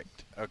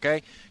perfect.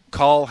 Okay.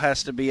 Call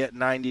has to be at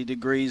 90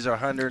 degrees or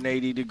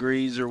 180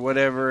 degrees or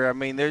whatever. I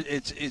mean,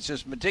 it's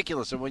just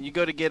meticulous. And when you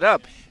go to get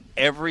up,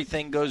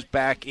 everything goes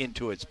back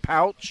into its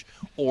pouch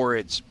or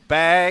its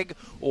bag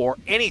or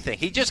anything.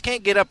 He just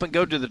can't get up and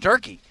go to the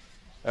turkey.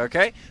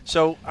 Okay?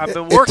 So I've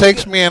been working. It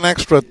takes me an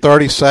extra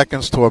 30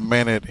 seconds to a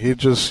minute. He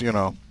just,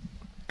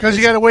 Because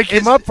you got to wake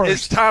him up first.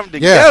 It's time to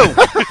go.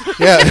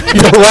 Yeah,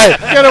 you're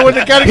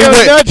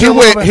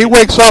right. He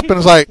wakes up and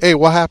is like, hey,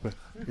 what happened?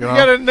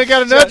 They got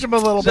to nudge him a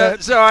little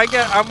bit. So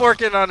I'm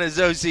working on his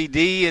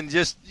OCD and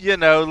just a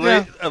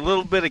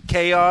little bit of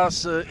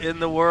chaos in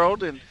the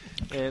world and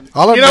you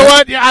know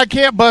what? Yeah, I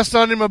can't bust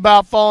on him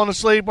about falling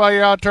asleep while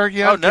you're out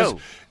turkey hunting. Oh no!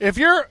 If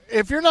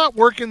you're not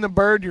working the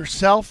bird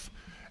yourself,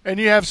 and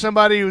you have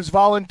somebody who's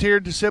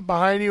volunteered to sit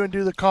behind you and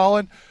do the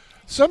calling,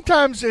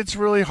 sometimes it's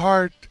really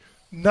hard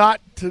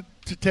not to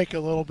take a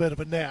little bit of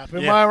a nap.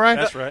 Am I right?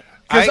 That's right.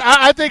 Because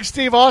I think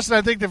Steve Austin,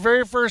 I think the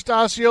very first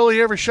Osceola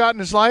he ever shot in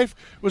his life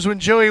was when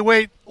Joey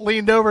Waite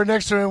leaned over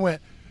next to him and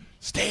went,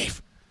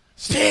 Steve.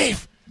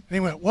 And he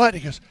went, what?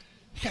 He goes,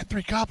 you got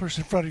 3 gobblers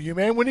in front of you,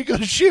 man. When you go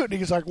to shoot? And he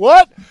goes like,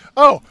 what?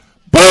 Oh,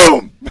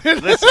 boom.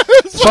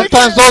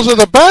 Sometimes those are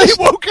the best.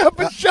 He woke up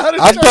and shot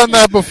his I've done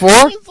that before.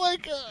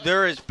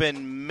 There has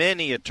been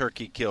many a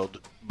turkey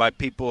killed by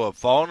people who have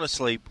fallen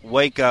asleep,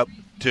 wake up,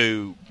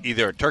 to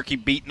either a turkey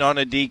beating on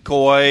a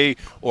decoy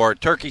or a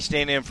turkey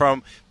standing in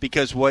front.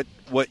 Because what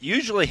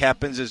usually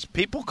happens is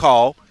people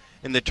call,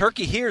 and the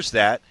turkey hears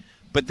that,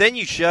 but then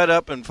you shut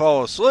up and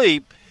fall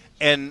asleep,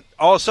 and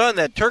all of a sudden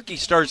that turkey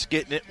starts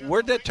getting it.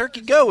 Where'd that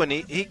turkey go? And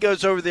he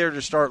goes over there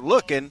to start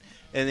looking,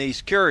 and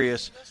he's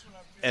curious.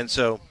 And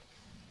so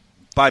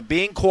by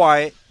being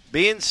quiet,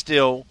 being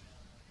still,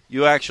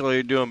 you actually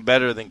are doing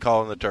better than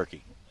calling the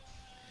turkey.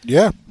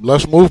 Yeah,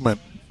 less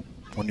movement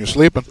when you're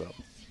sleeping.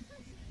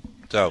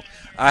 So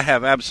I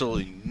have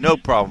absolutely no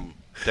problem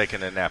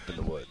taking a nap in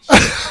the woods.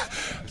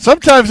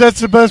 Sometimes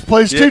that's the best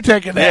place to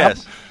take a nap.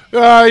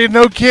 Yes.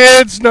 No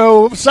kids,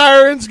 no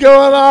sirens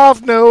going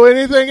off, no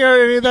anything,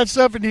 or any of that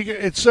stuff, and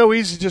it's so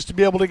easy just to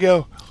be able to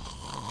go.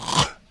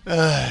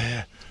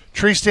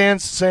 Tree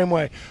stands, the same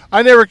way.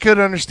 I never could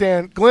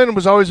understand. Glenn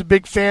was always a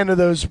big fan of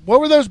those. What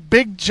were those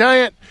big,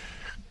 giant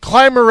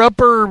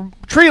climber-upper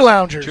tree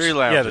loungers? Tree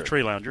lounger. Yeah, the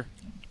tree lounger.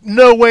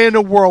 No way in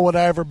the world would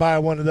I ever buy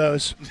one of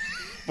those.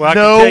 Well, I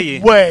no can tell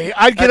you, way.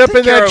 I'd get I up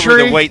think in that you're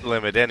over tree. the weight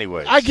limit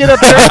anyway. I get up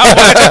there. I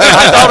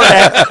thought of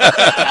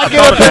that. I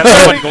get up there.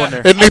 I wasn't going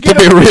there. It needs to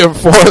be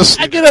reinforced.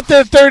 I get up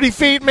there 30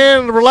 feet,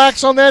 man, and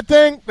relax on that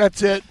thing.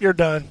 That's it. You're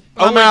done.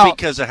 I'm Only out.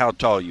 because of how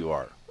tall you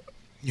are.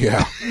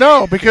 Yeah.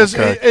 No, because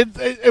Okay.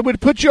 it would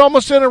put you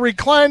almost in a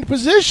reclined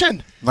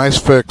position. Nice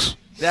fix.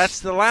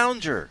 That's the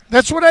lounger.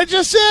 That's what I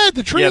just said.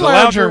 The tree Yeah, the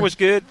lounger. lounger was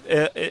good.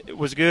 It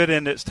was good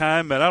in its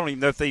time, but I don't even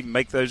know if they even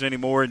make those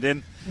anymore. And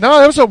then No,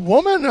 there was a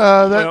woman,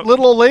 that Well,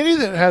 little old lady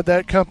that had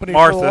that company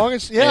Martha. for the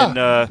longest.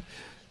 Yeah. And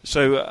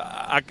so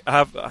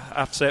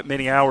I've sat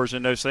many hours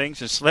in those things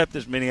and slept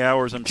as many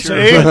hours, I'm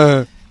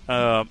sure. See?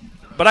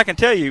 But I can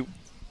tell you,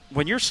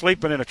 when you're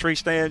sleeping in a tree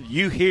stand,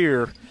 you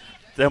hear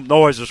them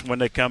noises when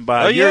they come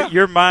by. Oh, yeah.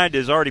 Your mind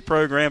is already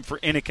programmed for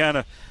any kind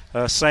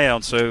of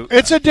sound. So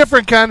It's a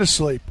different kind of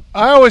sleep.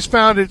 I always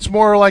found it's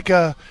more like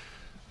a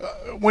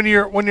when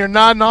you're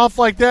nodding off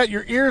like that,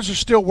 your ears are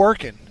still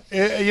working.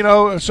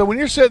 So when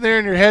you're sitting there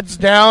and your head's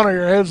down or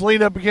your head's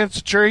leaned up against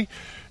a tree,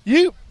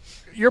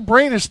 your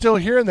brain is still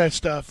hearing that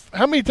stuff.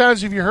 How many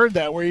times have you heard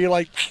that where you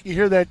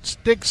hear that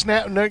stick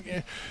snap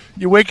and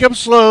you wake up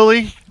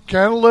slowly,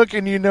 kind of look,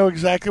 and you know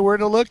exactly where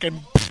to look,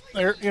 and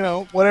there,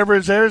 whatever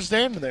is there is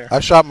standing there.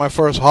 I shot my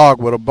first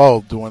hog with a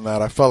bow doing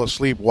that. I fell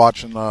asleep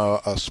watching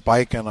a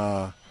spike and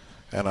a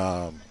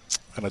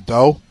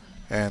doe,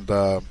 and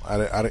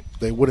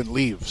they wouldn't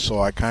leave,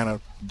 so I kind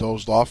of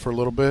dozed off for a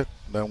little bit.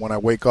 Then when I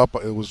wake up,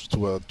 it was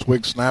to a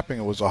twig snapping.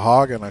 It was a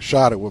hog, and I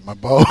shot it with my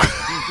bow.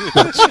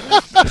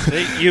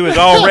 you was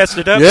all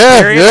rested up.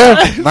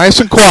 Yeah, nice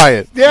and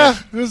quiet. Yeah,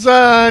 it was.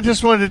 I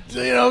just wanted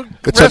to,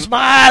 rest my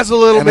eyes a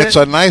little and bit. it's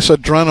a nice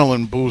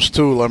adrenaline boost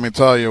too. Let me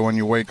tell you, when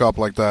you wake up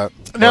like that.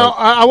 Now,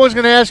 I was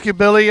going to ask you,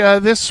 Billy.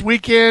 This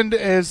weekend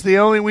is the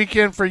only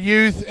weekend for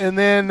youth, and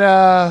then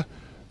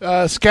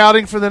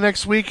scouting for the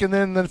next week, and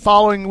then the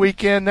following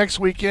weekend, next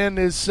weekend,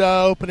 is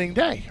opening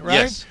day, right?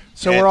 Yes.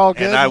 So we're all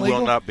good. And I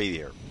legal? will not be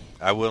there.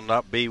 I will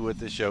not be with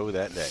the show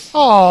that day.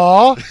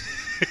 Aw.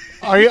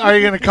 Are you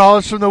going to call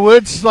us from the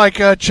woods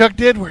like Chuck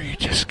did, where you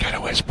just kind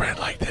of whispering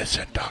like this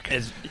and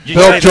talking?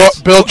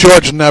 Bill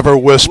George never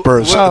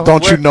whispers.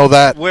 Don't you know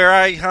that? Where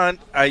I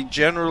hunt, I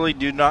generally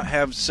do not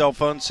have cell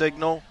phone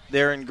signal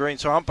there in Green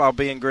Swamp. I'll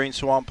be in Green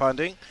Swamp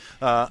hunting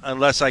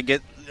unless I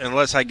get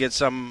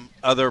some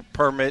other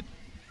permit,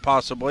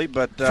 possibly.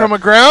 But from a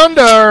ground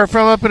or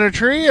from up in a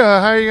tree?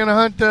 How are you going to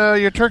hunt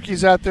your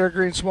turkeys out there at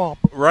Green Swamp?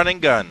 Run and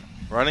gun.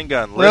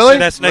 Really?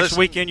 That's next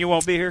weekend. You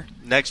won't be here.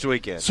 Next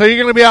weekend. So you're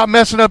going to be out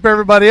messing up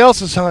everybody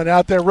else's hunt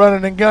out there,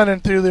 running and gunning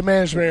through the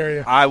management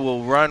area. I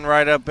will run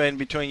right up in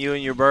between you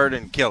and your bird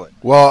and kill it.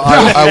 Well,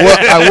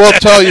 I will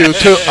tell you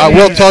too. I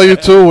will tell you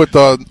too. With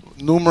the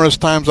numerous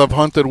times I've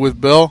hunted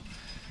with Bill,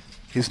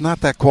 he's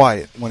not that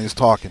quiet when he's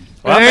talking.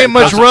 Well, there ain't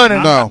much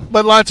running, no,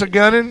 but lots of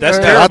gunning. That's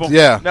terrible.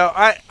 Yeah. No,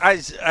 I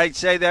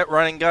say that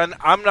running gun.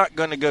 I'm not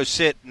going to go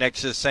sit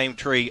next to the same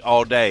tree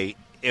all day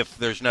if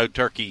there's no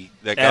turkey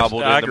that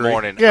gobbled in the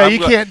morning. Yeah, you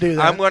can't do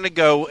that. I'm going to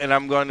go and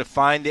I'm going to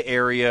find the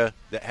area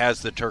that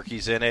has the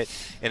turkeys in it.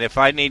 And if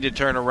I need to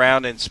turn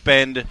around and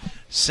spend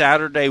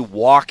Saturday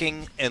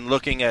walking and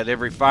looking at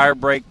every fire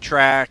break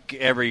track,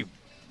 every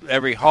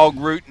hog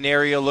rooting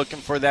area looking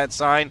for that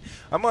sign,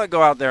 I'm going to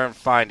go out there and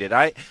find it.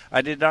 I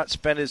did not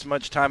spend as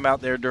much time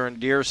out there during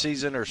deer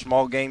season or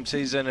small game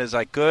season as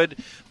I could.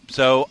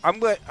 So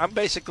I'm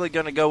basically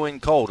going to go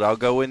in cold. I'll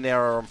go in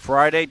there on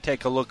Friday,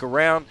 take a look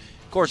around.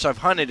 Of course, I've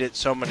hunted it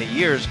so many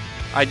years.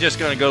 I'm just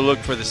going to go look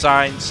for the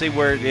sign, see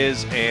where it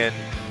is, and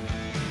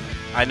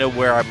I know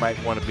where I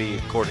might want to be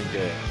according to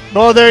it.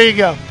 Well, there you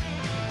go.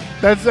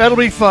 That'll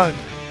be fun.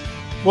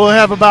 We'll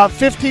have about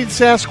 15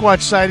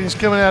 Sasquatch sightings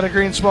coming out of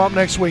Green Swamp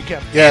next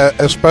weekend. Yeah,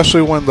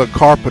 especially when the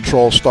car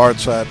patrol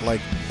starts at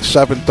like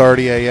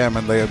 7:30 a.m.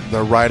 and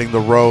they're riding the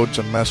roads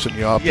and messing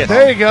you up. Yeah,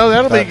 there you go.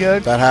 That'll be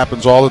good. That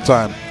happens all the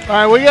time. All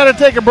right, we got to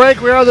take a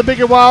break. We are the Big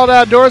and Wild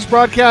Outdoors,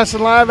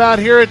 broadcasting live out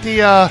here at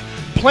the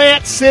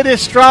Plant City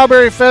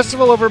Strawberry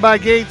Festival over by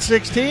Gate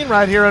 16,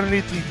 right here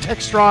underneath the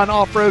Textron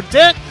Off-Road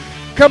tent.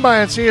 Come by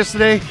and see us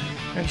today.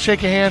 and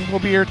shake a hand. We'll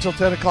be here till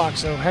 10 o'clock,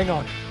 so hang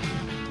on.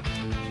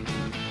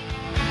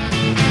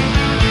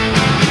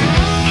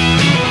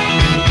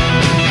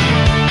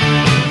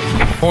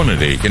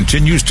 Hornady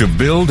continues to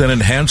build and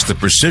enhance the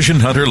Precision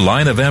Hunter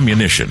line of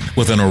ammunition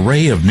with an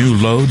array of new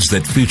loads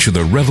that feature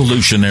the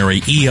revolutionary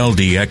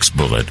ELDX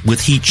bullet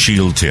with heat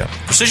shield tip.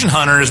 Precision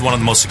Hunter is one of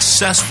the most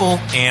successful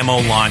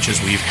ammo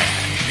launches we've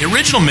had. The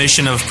original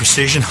mission of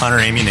Precision Hunter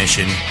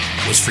ammunition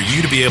was for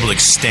you to be able to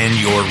extend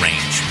your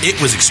range.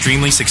 It was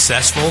extremely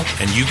successful,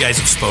 and you guys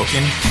have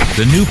spoken.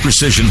 The new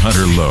Precision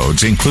Hunter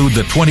loads include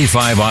the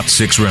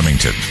 25-06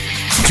 Remington,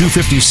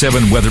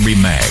 257 Weatherby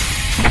Mag,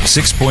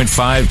 6.5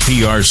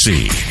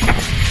 PRC,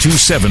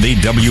 270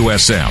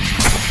 WSM,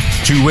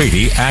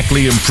 280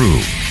 Ackley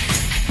Improved,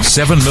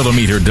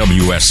 7mm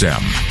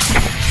WSM,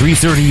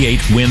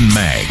 338 Win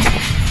Mag,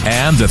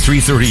 and the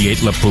 338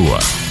 Lapua.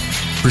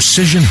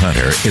 Precision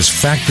Hunter is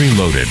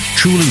factory-loaded,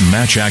 truly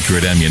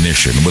match-accurate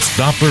ammunition with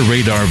Doppler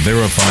radar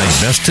verified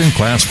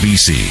best-in-class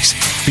BCs,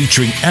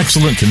 featuring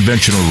excellent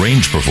conventional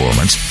range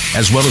performance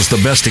as well as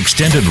the best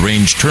extended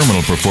range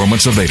terminal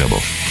performance available.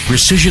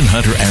 Precision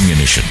Hunter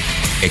ammunition.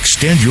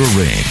 Extend your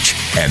range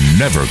and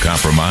never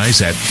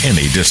compromise at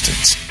any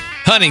distance.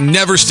 Hunting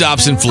never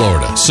stops in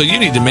Florida, so you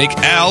need to make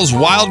Al's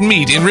Wild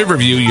Meat in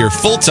Riverview your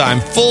full-time,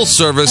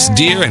 full-service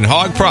deer and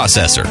hog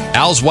processor.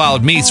 Al's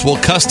Wild Meats will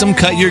custom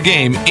cut your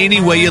game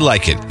any way you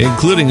like it,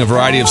 including a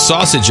variety of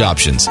sausage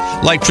options,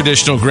 like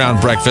traditional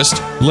ground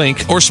breakfast,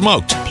 link, or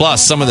smoked,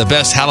 plus some of the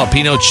best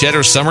jalapeno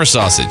cheddar summer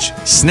sausage,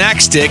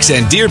 snack sticks,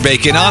 and deer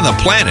bacon on the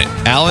planet.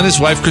 Al and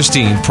his wife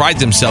Christine pride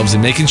themselves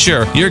in making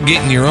sure you're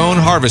getting your own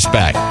harvest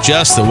bag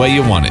just the way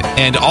you want it,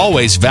 and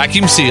always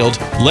vacuum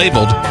sealed,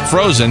 labeled,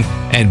 frozen,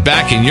 and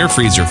back in your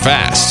freezer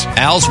fast.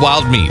 Al's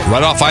Wild Meat,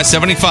 right off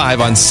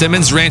I-75 on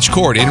Simmons Ranch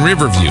Court in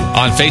Riverview.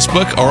 On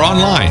Facebook or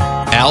online,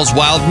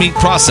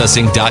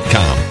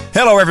 alswildmeatprocessing.com.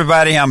 Hello,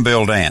 everybody. I'm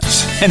Bill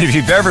Dance. And if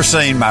you've ever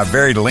seen my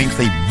very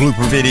lengthy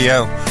blooper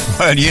video,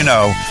 well, you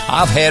know,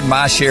 I've had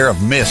my share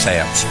of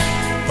mishaps.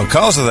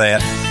 Because of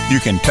that, you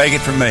can take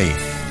it from me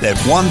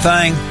that one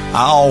thing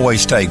I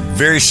always take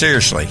very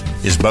seriously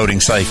is boating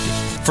safety.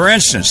 For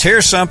instance,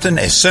 here's something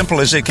as simple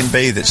as it can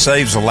be that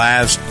saves the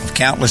lives of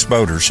countless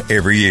boaters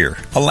every year.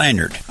 A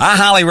lanyard. I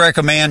highly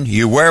recommend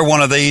you wear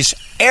one of these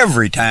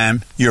every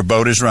time your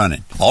boat is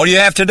running. All you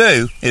have to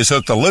do is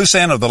hook the loose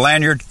end of the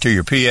lanyard to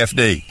your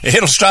PFD.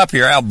 It'll stop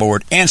your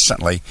outboard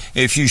instantly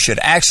if you should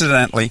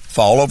accidentally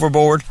fall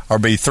overboard or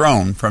be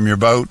thrown from your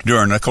boat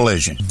during a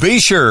collision. Be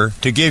sure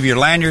to give your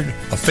lanyard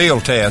a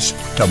field test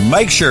to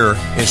make sure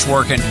it's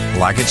working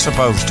like it's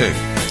supposed to.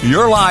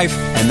 Your life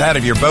and that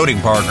of your boating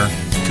partner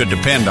could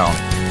depend on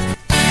it.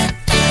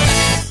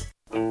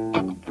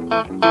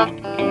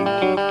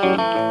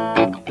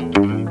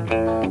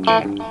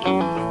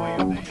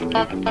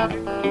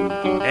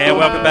 And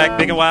welcome back,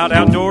 Big and Wild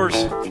Outdoors.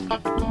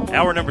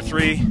 Hour number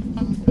 3,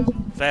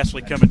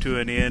 fastly coming to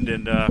an end.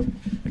 And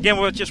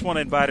again, we just want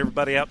to invite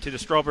everybody out to the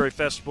Strawberry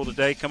Festival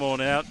today. Come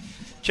on out.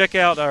 Check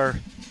out our,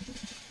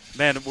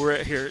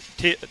 we're here at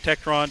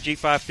Textron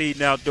G5 Feed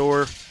and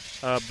Outdoor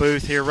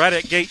booth here right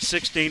at Gate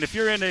 16. If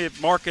you're in the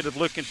market of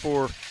looking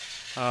for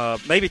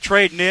maybe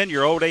trading in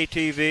your old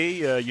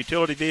ATV,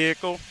 utility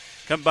vehicle,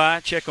 come by,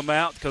 check them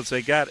out because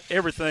they got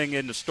everything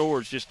in the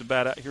stores just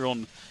about out here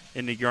on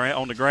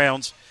the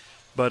grounds.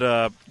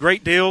 But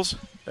great deals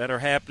that are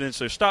happening,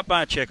 so stop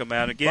by and check them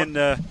out. Again,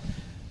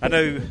 I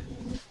know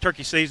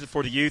turkey season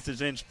for the youth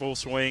is in full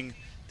swing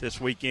this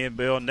weekend,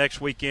 Bill.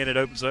 Next weekend it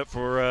opens up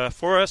for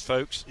us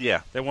folks.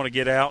 Yeah, they want to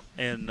get out,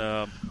 and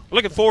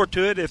looking forward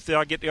to it. If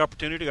I get the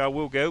opportunity, I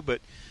will go.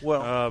 But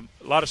a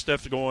lot of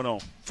stuff is going on.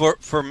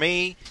 For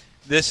me,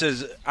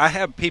 I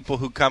have people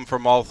who come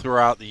from all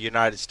throughout the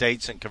United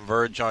States and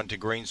converge onto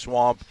Green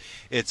Swamp.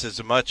 It's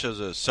as much as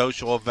a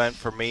social event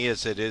for me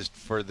as it is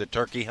for the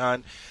turkey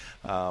hunt.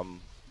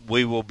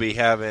 We will be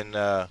having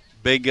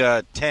big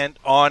tent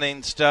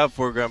awning stuff.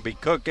 We're going to be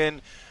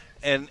cooking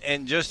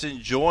and just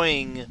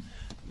enjoying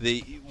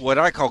what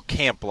I call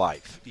camp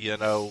life,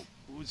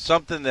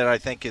 something that I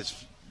think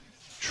is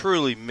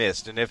truly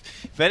missed. And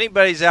if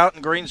anybody's out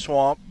in Green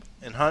Swamp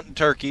and hunting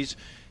turkeys,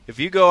 if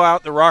you go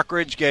out the Rock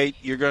Ridge Gate,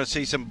 you're going to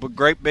see some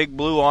great big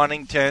blue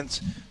awning tents.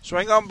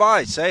 Swing on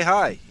by, say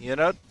hi,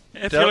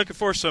 If you're looking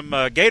for some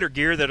gator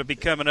gear that'll be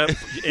coming up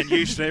in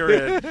use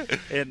there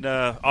in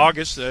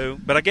August, though.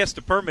 But I guess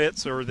the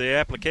permits or the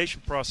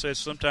application process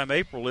sometime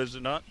April, is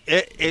it not?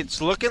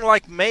 It's looking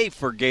like May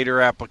for gator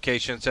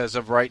applications as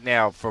of right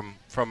now from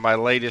my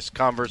latest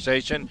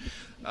conversation.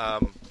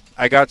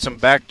 I got some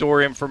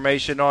backdoor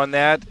information on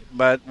that,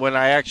 but when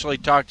I actually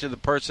talked to the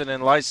person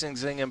in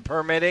licensing and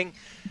permitting,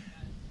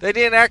 they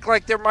didn't act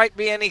like there might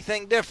be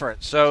anything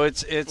different. So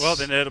it's well,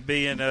 then it'll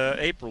be in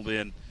April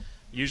then.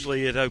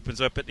 Usually it opens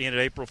up at the end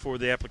of April for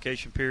the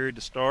application period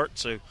to start.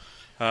 So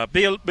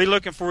be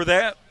looking for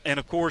that. And,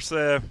 of course,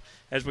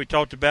 as we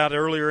talked about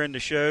earlier in the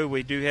show,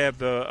 we do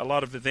have a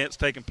lot of events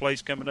taking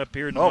place coming up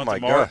here in the month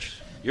of March. Gosh.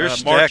 You're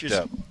stacked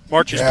up.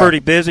 March is pretty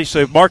busy,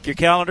 so mark your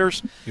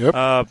calendars.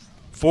 Yep.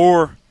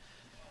 For,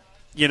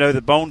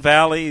 the Bone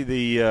Valley,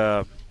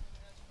 the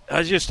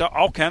Just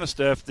all kind of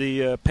stuff.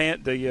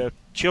 The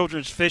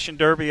Children's Fishing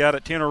Derby out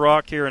at Tenor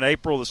Rock here in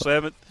April the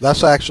 7th.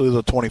 That's actually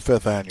the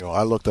 25th annual.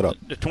 I looked it up.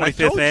 The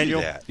 25th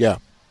annual? Yeah.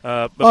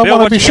 But I Bill,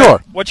 want to be sure.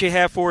 What you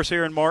have for us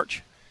here in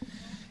March?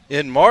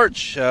 In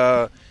March,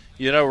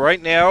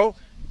 right now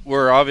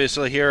we're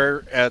obviously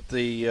here at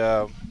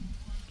the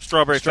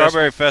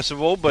Strawberry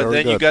Festival, but Very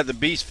then good. you got the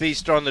Beast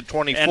Feast on the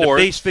 24th. And the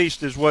Beast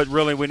Feast is what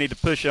really we need to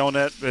push on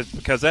that,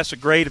 because that's a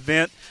great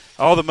event.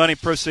 All the money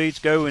proceeds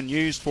go and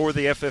used for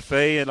the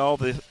FFA and all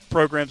the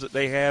programs that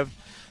they have.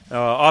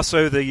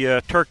 Also,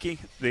 the turkey,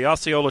 the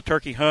Osceola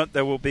turkey hunt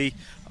that will be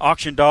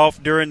auctioned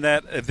off during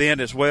that event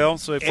as well.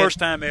 So first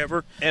time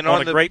ever and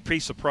on a great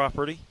piece of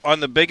property. On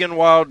the Big and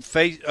Wild,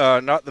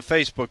 not the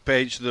Facebook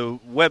page, the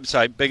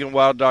website,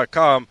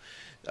 bigandwild.com,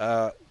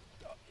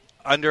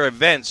 under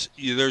events,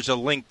 there's a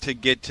link to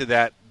get to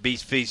that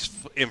Beast Feast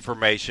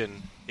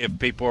information if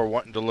people are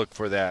wanting to look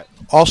for that.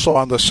 Also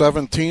on the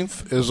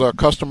 17th is a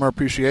Customer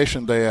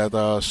Appreciation Day at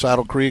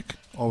Saddle Creek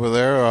over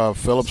there.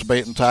 Phillips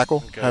Bait and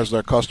Tackle has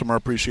their Customer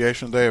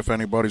Appreciation Day if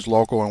anybody's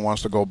local and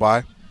wants to go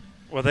by.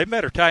 Well, they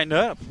better tighten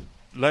up.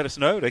 Let us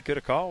know. They could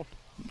have called.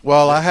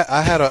 Well, I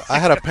had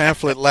a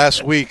pamphlet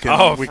last week,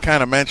 and we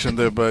kind of mentioned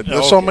it, but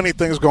there's so many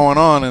things going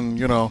on,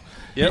 and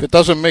if it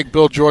doesn't make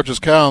Bill George's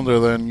calendar,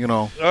 then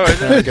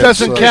it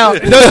doesn't count.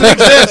 It doesn't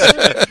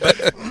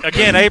exist.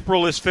 Again,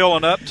 April is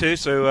filling up too,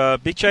 so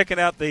be checking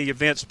out the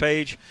events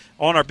page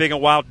on our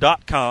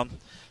bigandwild.com.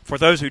 For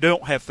those who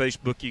don't have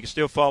Facebook, you can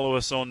still follow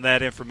us on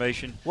that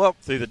information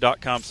through the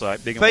 .com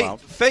site, Big and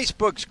Wild.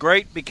 Facebook's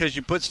great because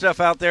you put stuff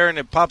out there and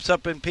it pops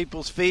up in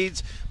people's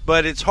feeds,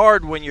 but it's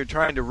hard when you're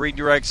trying to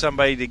redirect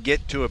somebody to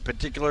get to a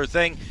particular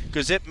thing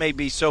because it may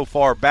be so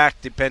far back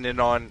depending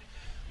on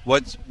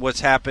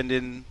what's happened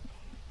in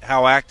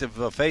how active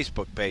a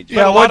Facebook page is.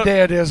 Yeah, what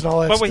day it is and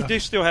all that stuff. But we do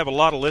still have a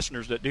lot of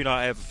listeners that do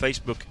not have a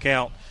Facebook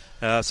account.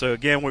 So,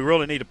 again, we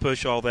really need to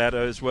push all that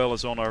as well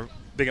as on our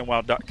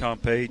bigandwild.com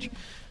page.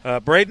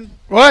 Braden,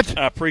 what?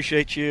 I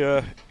appreciate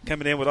you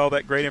coming in with all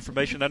that great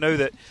information. I know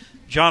that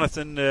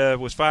Jonathan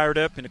was fired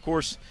up, and of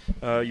course,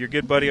 your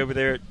good buddy over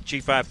there at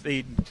G5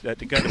 Feed at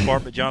the gun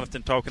department,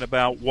 Jonathan, talking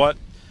about what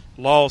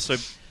laws. So,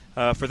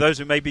 for those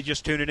who may be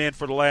just tuning in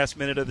for the last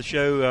minute of the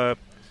show,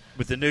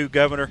 with the new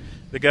governor,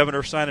 the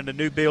governor signing a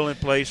new bill in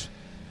place.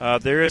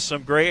 There is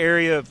some gray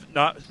area of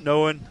not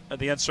knowing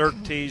the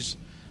uncertainties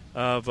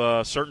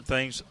of certain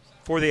things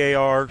for the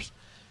ARs.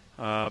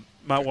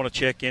 Might want to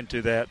check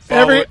into that.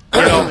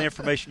 Get all the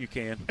information you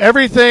can.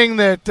 Everything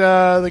that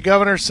the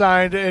governor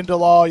signed into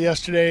law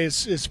yesterday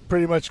is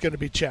pretty much going to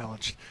be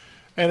challenged,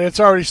 and it's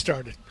already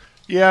started.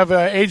 You have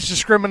age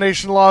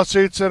discrimination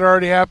lawsuits that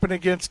already happened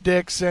against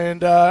Dick's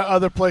and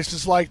other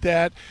places like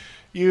that.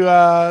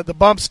 The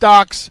bump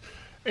stocks.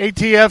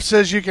 ATF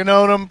says you can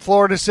own them.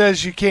 Florida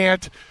says you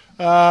can't.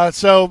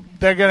 So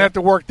they're going to have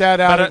to work that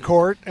out in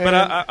court. But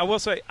I will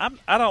say,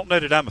 I don't know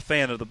that I'm a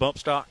fan of the bump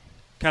stock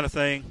kind of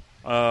thing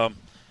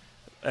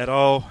at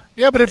all.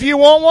 Yeah, but if you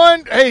want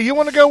one, hey, you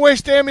want to go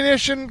waste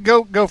ammunition,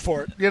 go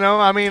for it.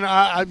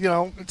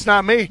 It's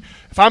not me.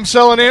 If I'm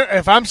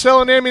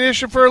selling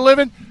ammunition for a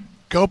living,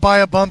 go buy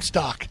a bump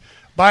stock.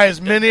 Buy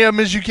as many of them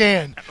as you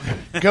can.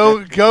 Go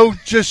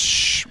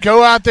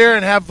out there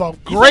and have a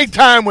great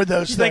time with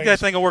those things. You think that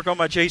thing will work on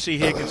my J.C.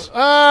 Higgins?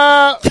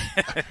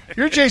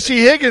 Your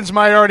J.C. Higgins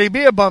might already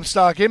be a bump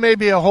stock. It may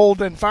be a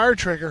hold and fire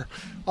trigger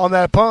on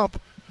that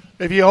pump.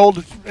 If you hold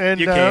it, and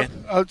you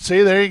can.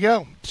 See, there you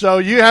go. So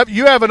you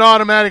have an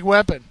automatic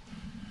weapon.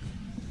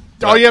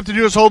 All you have to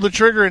do is hold the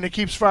trigger, and it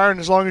keeps firing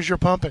as long as you're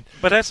pumping.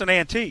 But that's an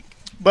antique.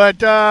 But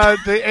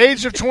the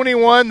age of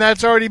 21,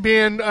 that's already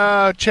being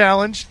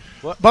challenged.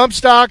 What? Bump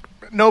stock,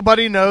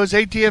 nobody knows.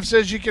 ATF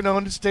says you can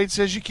own it. State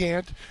says you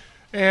can't.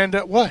 And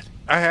what?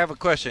 I have a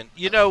question.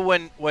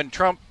 When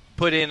Trump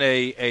put in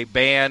a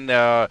ban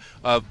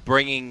of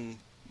bringing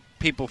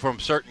people from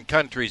certain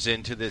countries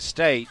into this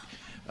state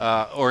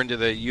or into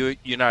the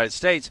United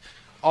States,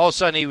 all of a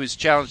sudden he was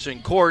challenged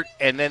in court,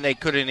 and then they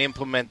couldn't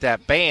implement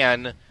that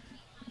ban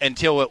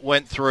until it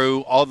went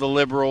through all the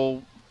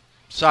liberal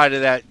side of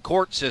that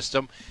court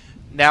system.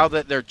 Now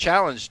that they're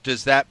challenged,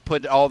 does that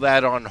put all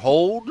that on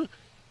hold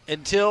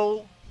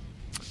until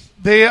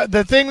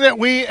the thing that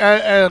we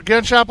at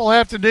Gun Shop will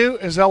have to do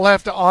is they'll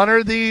have to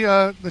honor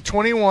the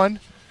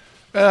 21.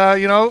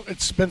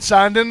 It's been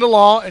signed into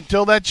law.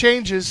 Until that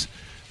changes,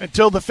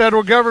 until the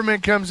federal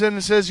government comes in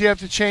and says you have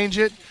to change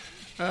it,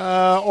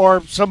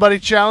 or somebody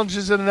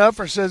challenges it enough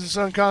or says it's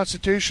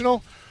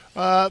unconstitutional,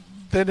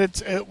 then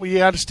we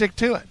got to stick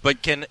to it.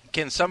 But can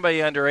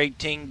somebody under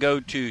 18 go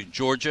to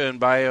Georgia and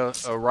buy a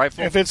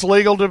rifle? If it's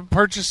legal to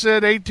purchase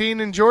at 18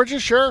 in Georgia,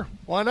 sure,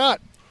 why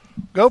not?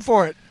 Go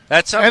for it.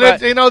 That's and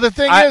the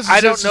thing is I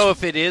don't know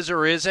if it is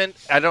or isn't.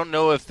 I don't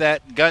know if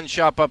that gun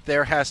shop up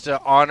there has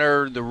to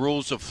honor the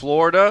rules of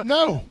Florida.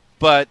 No,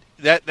 but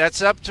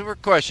that's up to a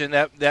question.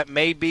 That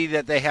may be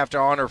that they have to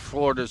honor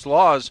Florida's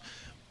laws.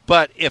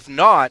 But if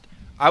not,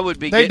 I would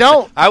be. They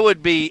don't. I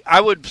would be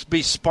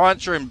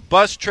sponsoring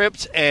bus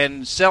trips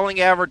and selling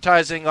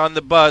advertising on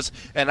the bus,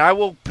 and I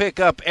will pick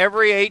up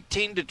every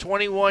 18 to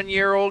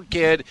 21-year-old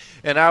kid,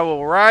 and I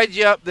will ride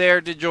you up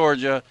there to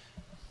Georgia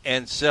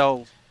and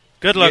sell.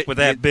 Good luck with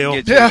that,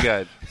 Bill. Get you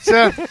good.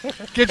 So,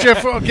 get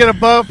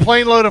a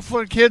plane load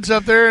of kids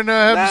up there and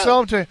have them sell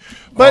them to you.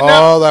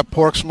 But that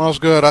pork smells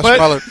good. I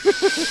smell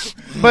it.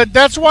 But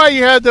that's why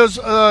you had those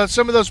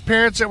some of those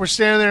parents that were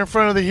standing there in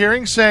front of the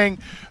hearing saying,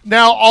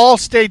 now all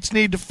states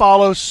need to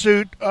follow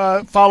suit,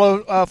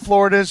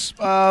 Florida's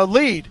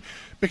lead,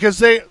 because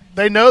they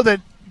know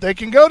that they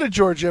can go to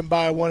Georgia and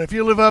buy one. If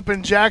you live up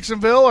in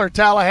Jacksonville or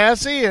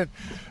Tallahassee and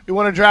you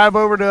want to drive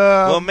over to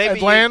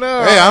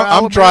Atlanta? Hey,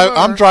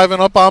 I'm driving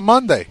up on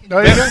Monday.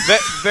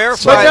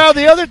 Verify. But now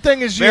the other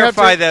thing is you have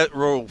to verify that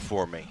rule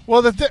for me.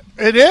 Well,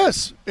 it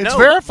is. It's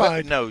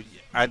verified. No,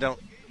 I don't.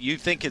 You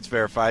think it's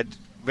verified?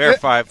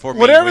 Verify it for me.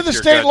 Whatever the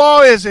state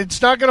law is,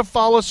 it's not going to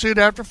follow suit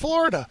after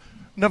Florida.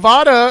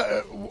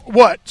 Nevada,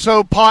 what?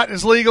 So pot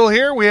is legal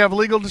here. We have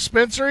legal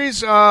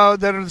dispensaries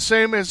that are the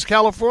same as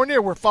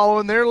California. We're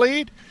following their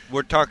lead.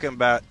 We're talking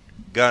about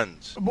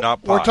guns,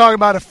 not pot. We're talking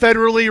about a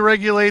federally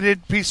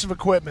regulated piece of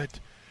equipment.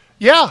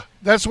 Yeah,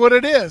 that's what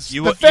it is.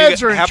 The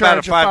feds are in charge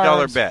of firearms. How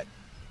about a $5 bet?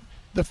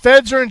 The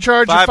feds are in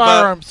charge of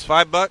firearms.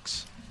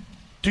 $5?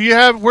 Do you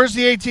have? Where's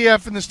the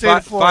ATF in the state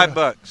of Florida?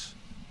 $5.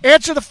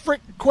 Answer the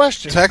freaking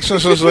question.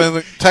 Texas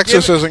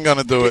isn't going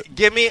to do it.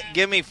 Give me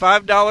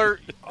 $5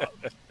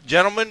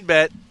 gentleman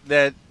bet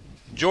that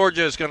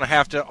Georgia is going to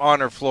have to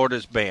honor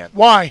Florida's ban.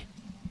 Why?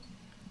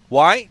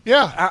 Why?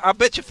 Yeah, I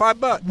bet you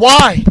 $5.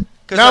 Why?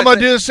 Now I'm going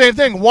to do the same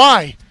thing.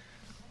 Why?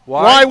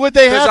 Why would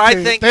they have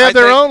to? They have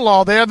their own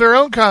law. They have their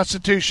own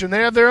constitution. They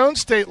have their own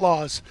state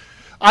laws.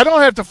 I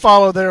don't have to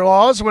follow their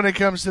laws when it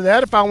comes to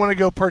that if I want to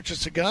go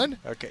purchase a gun.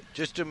 Okay,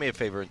 just do me a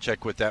favor and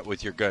check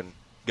with your gun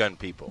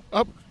people.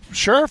 Oh,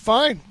 sure,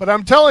 fine. But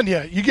I'm telling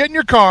you, you get in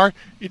your car,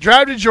 you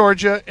drive to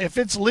Georgia. If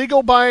it's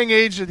legal buying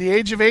age at the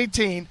age of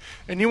 18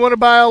 and you want to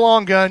buy a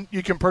long gun,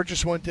 you can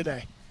purchase one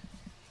today.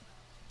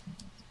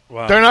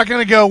 Wow. They're not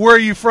going to go, where are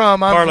you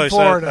from? I'm Carlos, from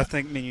Florida. I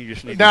think you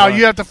just need now, to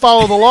you have to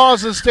follow the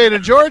laws of the state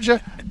of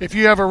Georgia. If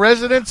you have a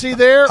residency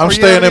there. I'm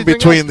staying in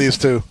between these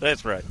two.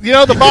 That's right. You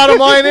know, the bottom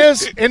line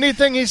is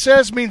anything he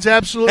says means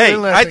absolutely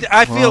nothing.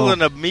 I feel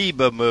an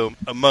amoeba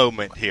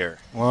moment here.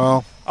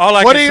 Well, all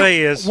I can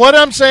say is. What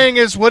I'm saying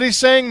is what he's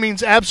saying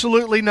means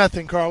absolutely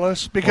nothing,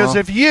 Carlos. Because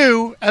if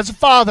you, as a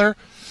father,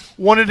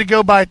 wanted to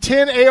go buy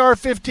 10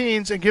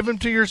 AR-15s and give them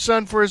to your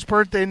son for his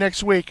birthday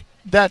next week,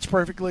 that's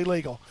perfectly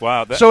legal.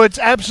 Wow. So it's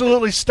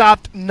absolutely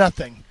stopped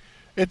nothing.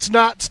 It's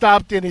not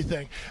stopped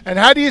anything. And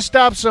how do you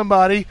stop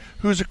somebody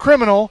who's a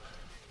criminal,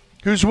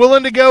 who's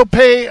willing to go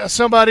pay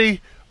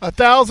somebody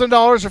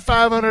 $1,000 or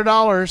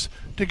 $500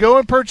 to go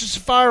and purchase a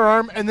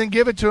firearm and then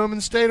give it to him in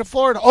the state of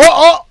Florida?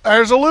 Oh,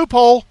 there's a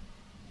loophole.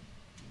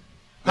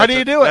 How do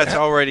you do it? That's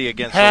already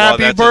against the law.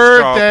 That's a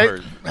straw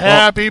purchase.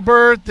 Happy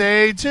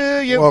birthday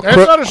to you. Well, that's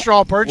not a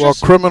straw purchase. Well,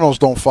 criminals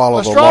don't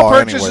follow the law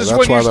anyway.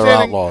 That's why they're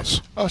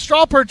outlaws. A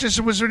straw purchase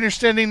was when you're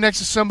standing next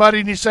to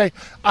somebody and you say,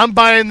 I'm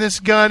buying this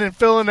gun and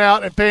filling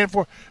out and paying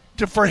for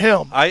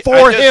him.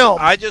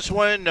 I just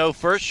want to know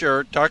for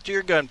sure, talk to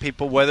your gun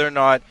people, whether or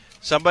not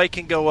somebody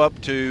can go up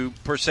to,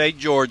 per se,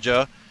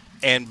 Georgia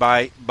and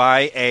buy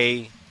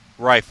a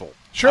rifle.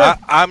 Sure.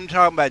 I'm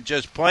talking about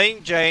just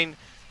plain Jane,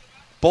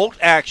 bolt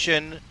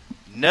action,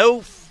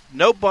 no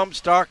bump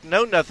stock,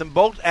 no nothing,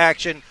 bolt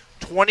action,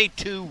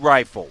 22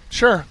 rifle.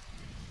 Sure.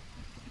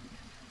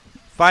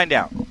 Find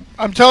out.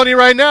 I'm telling you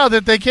right now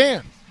that they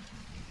can.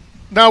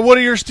 Now, what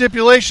are your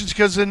stipulations?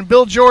 Because in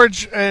Bill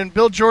George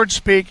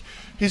speak,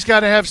 he's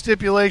got to have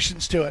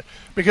stipulations to it.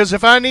 Because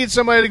if I need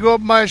somebody to go up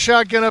and buy a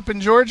shotgun up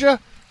in Georgia,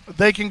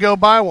 they can go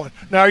buy one.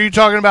 Now, are you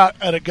talking about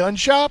at a gun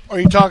shop? Are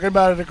you talking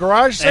about at a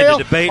garage sale?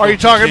 Are you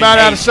talking about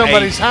out of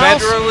somebody's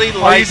house? Federally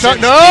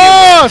licensed.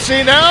 No!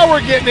 See, now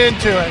we're getting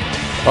into it.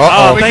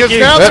 Uh-oh. Because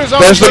now there's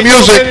the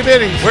music.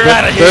 We're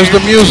out of here. There's the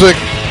music.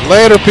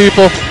 Later,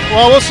 people.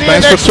 Well, we'll see you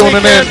next Thanks for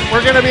tuning weekend. in.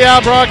 We're going to be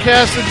out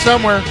broadcasting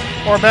somewhere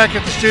or back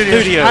at the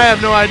studio. I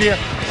have no idea.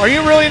 Are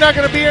you really not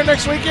going to be here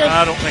next weekend?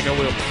 I don't think I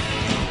will.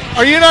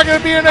 Are you not going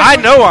to be here next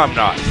weekend? I know I'm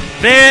not.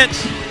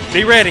 Vince,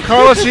 be ready.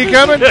 Carlos, are you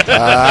coming?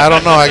 I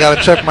don't know. I got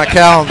to check my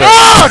calendar.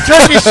 Oh,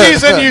 turkey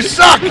season, you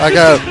suck. I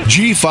got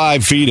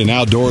G5 Feed and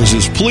Outdoors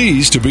is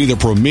pleased to be the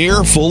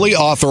premier fully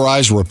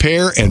authorized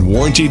repair and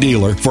warranty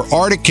dealer for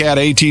Arctic Cat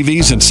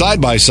ATVs and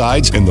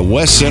side-by-sides in the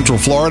West Central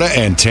Florida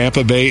and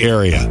Tampa Bay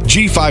area.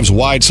 G5's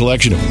wide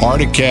selection of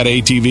Arctic Cat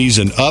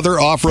ATVs and other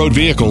off-road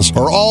vehicles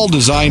are all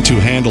designed to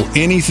handle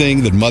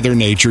anything that Mother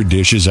Nature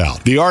dishes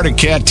out. The Arctic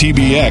Cat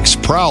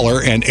TBX,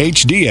 Prowler, and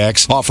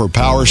HDX offer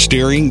power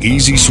steering,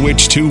 easy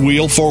switch 2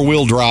 two-wheel,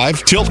 four-wheel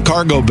drive, tilt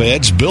cargo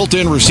beds,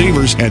 built-in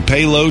receivers, and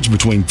payloads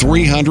between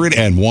 300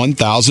 and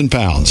 1,000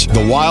 pounds.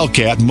 The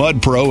Wildcat,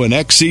 Mud Pro, and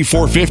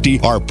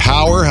XC450 are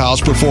powerhouse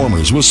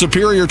performers with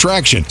superior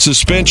traction,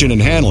 suspension,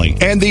 and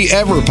handling. And the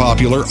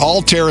ever-popular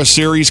All-Terra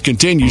series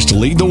continues to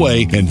lead the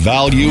way in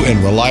value and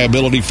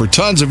reliability for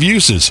tons of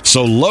uses.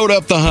 So load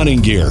up the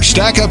hunting gear,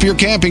 stack up your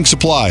camping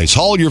supplies,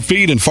 haul your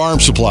feed and farm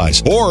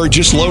supplies, or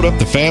just load up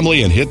the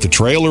family and hit the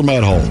trail or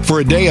mud hole for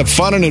a day of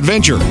fun and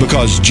adventure,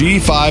 because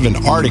G5 and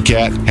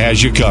Arctic-Cat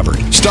has you covered.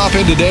 Stop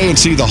in today and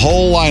see the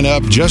whole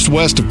lineup just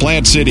west of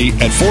Plant City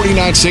at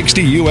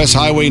 4960 U.S.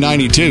 Highway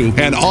 92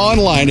 and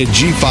online at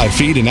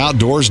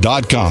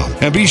G5feedandoutdoors.com.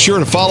 And be sure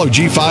to follow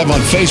G5 on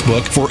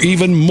Facebook for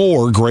even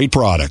more great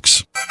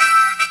products.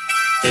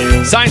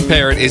 Sign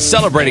Parrot is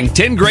celebrating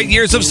 10 great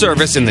years of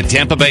service in the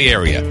Tampa Bay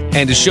area.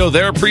 And to show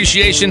their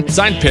appreciation,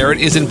 Sign Parrot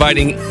is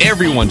inviting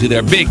everyone to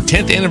their big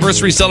 10th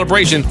anniversary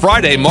celebration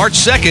Friday, March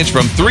 2nd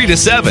from 3 to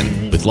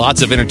 7. With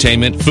lots of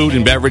entertainment, food,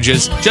 and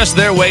beverages, just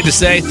their way to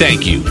say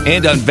thank you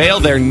and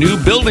unveil their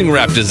new building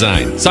wrap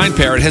design. Sign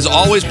Parrot has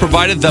always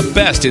provided the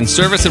best in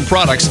service and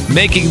products,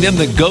 making them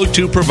the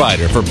go-to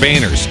provider for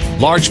banners,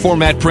 large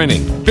format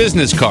printing,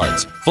 business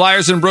cards,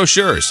 flyers, and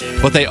brochures.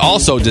 But they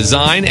also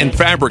design and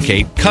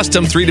fabricate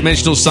custom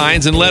three-dimensional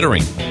signs and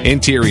lettering,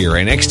 interior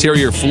and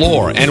exterior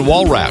floor and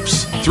wall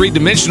wraps,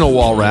 three-dimensional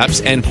wall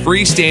wraps, and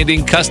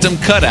freestanding custom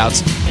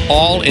cutouts,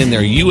 all in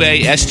their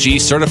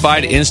UASG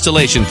certified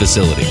installation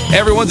facility.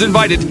 Everyone's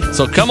invited,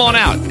 so come on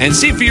out and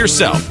see for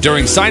yourself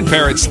during Sign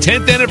Parrot's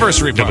 10th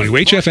anniversary party.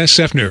 WHFS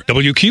Sefner,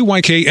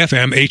 WQYK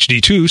FM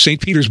HD2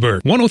 St.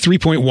 Petersburg,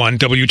 103.1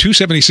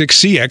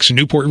 W276CX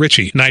Newport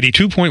Richey,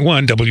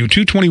 92.1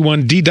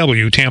 W221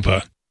 DW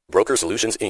Tampa. Broker Solutions, Inc.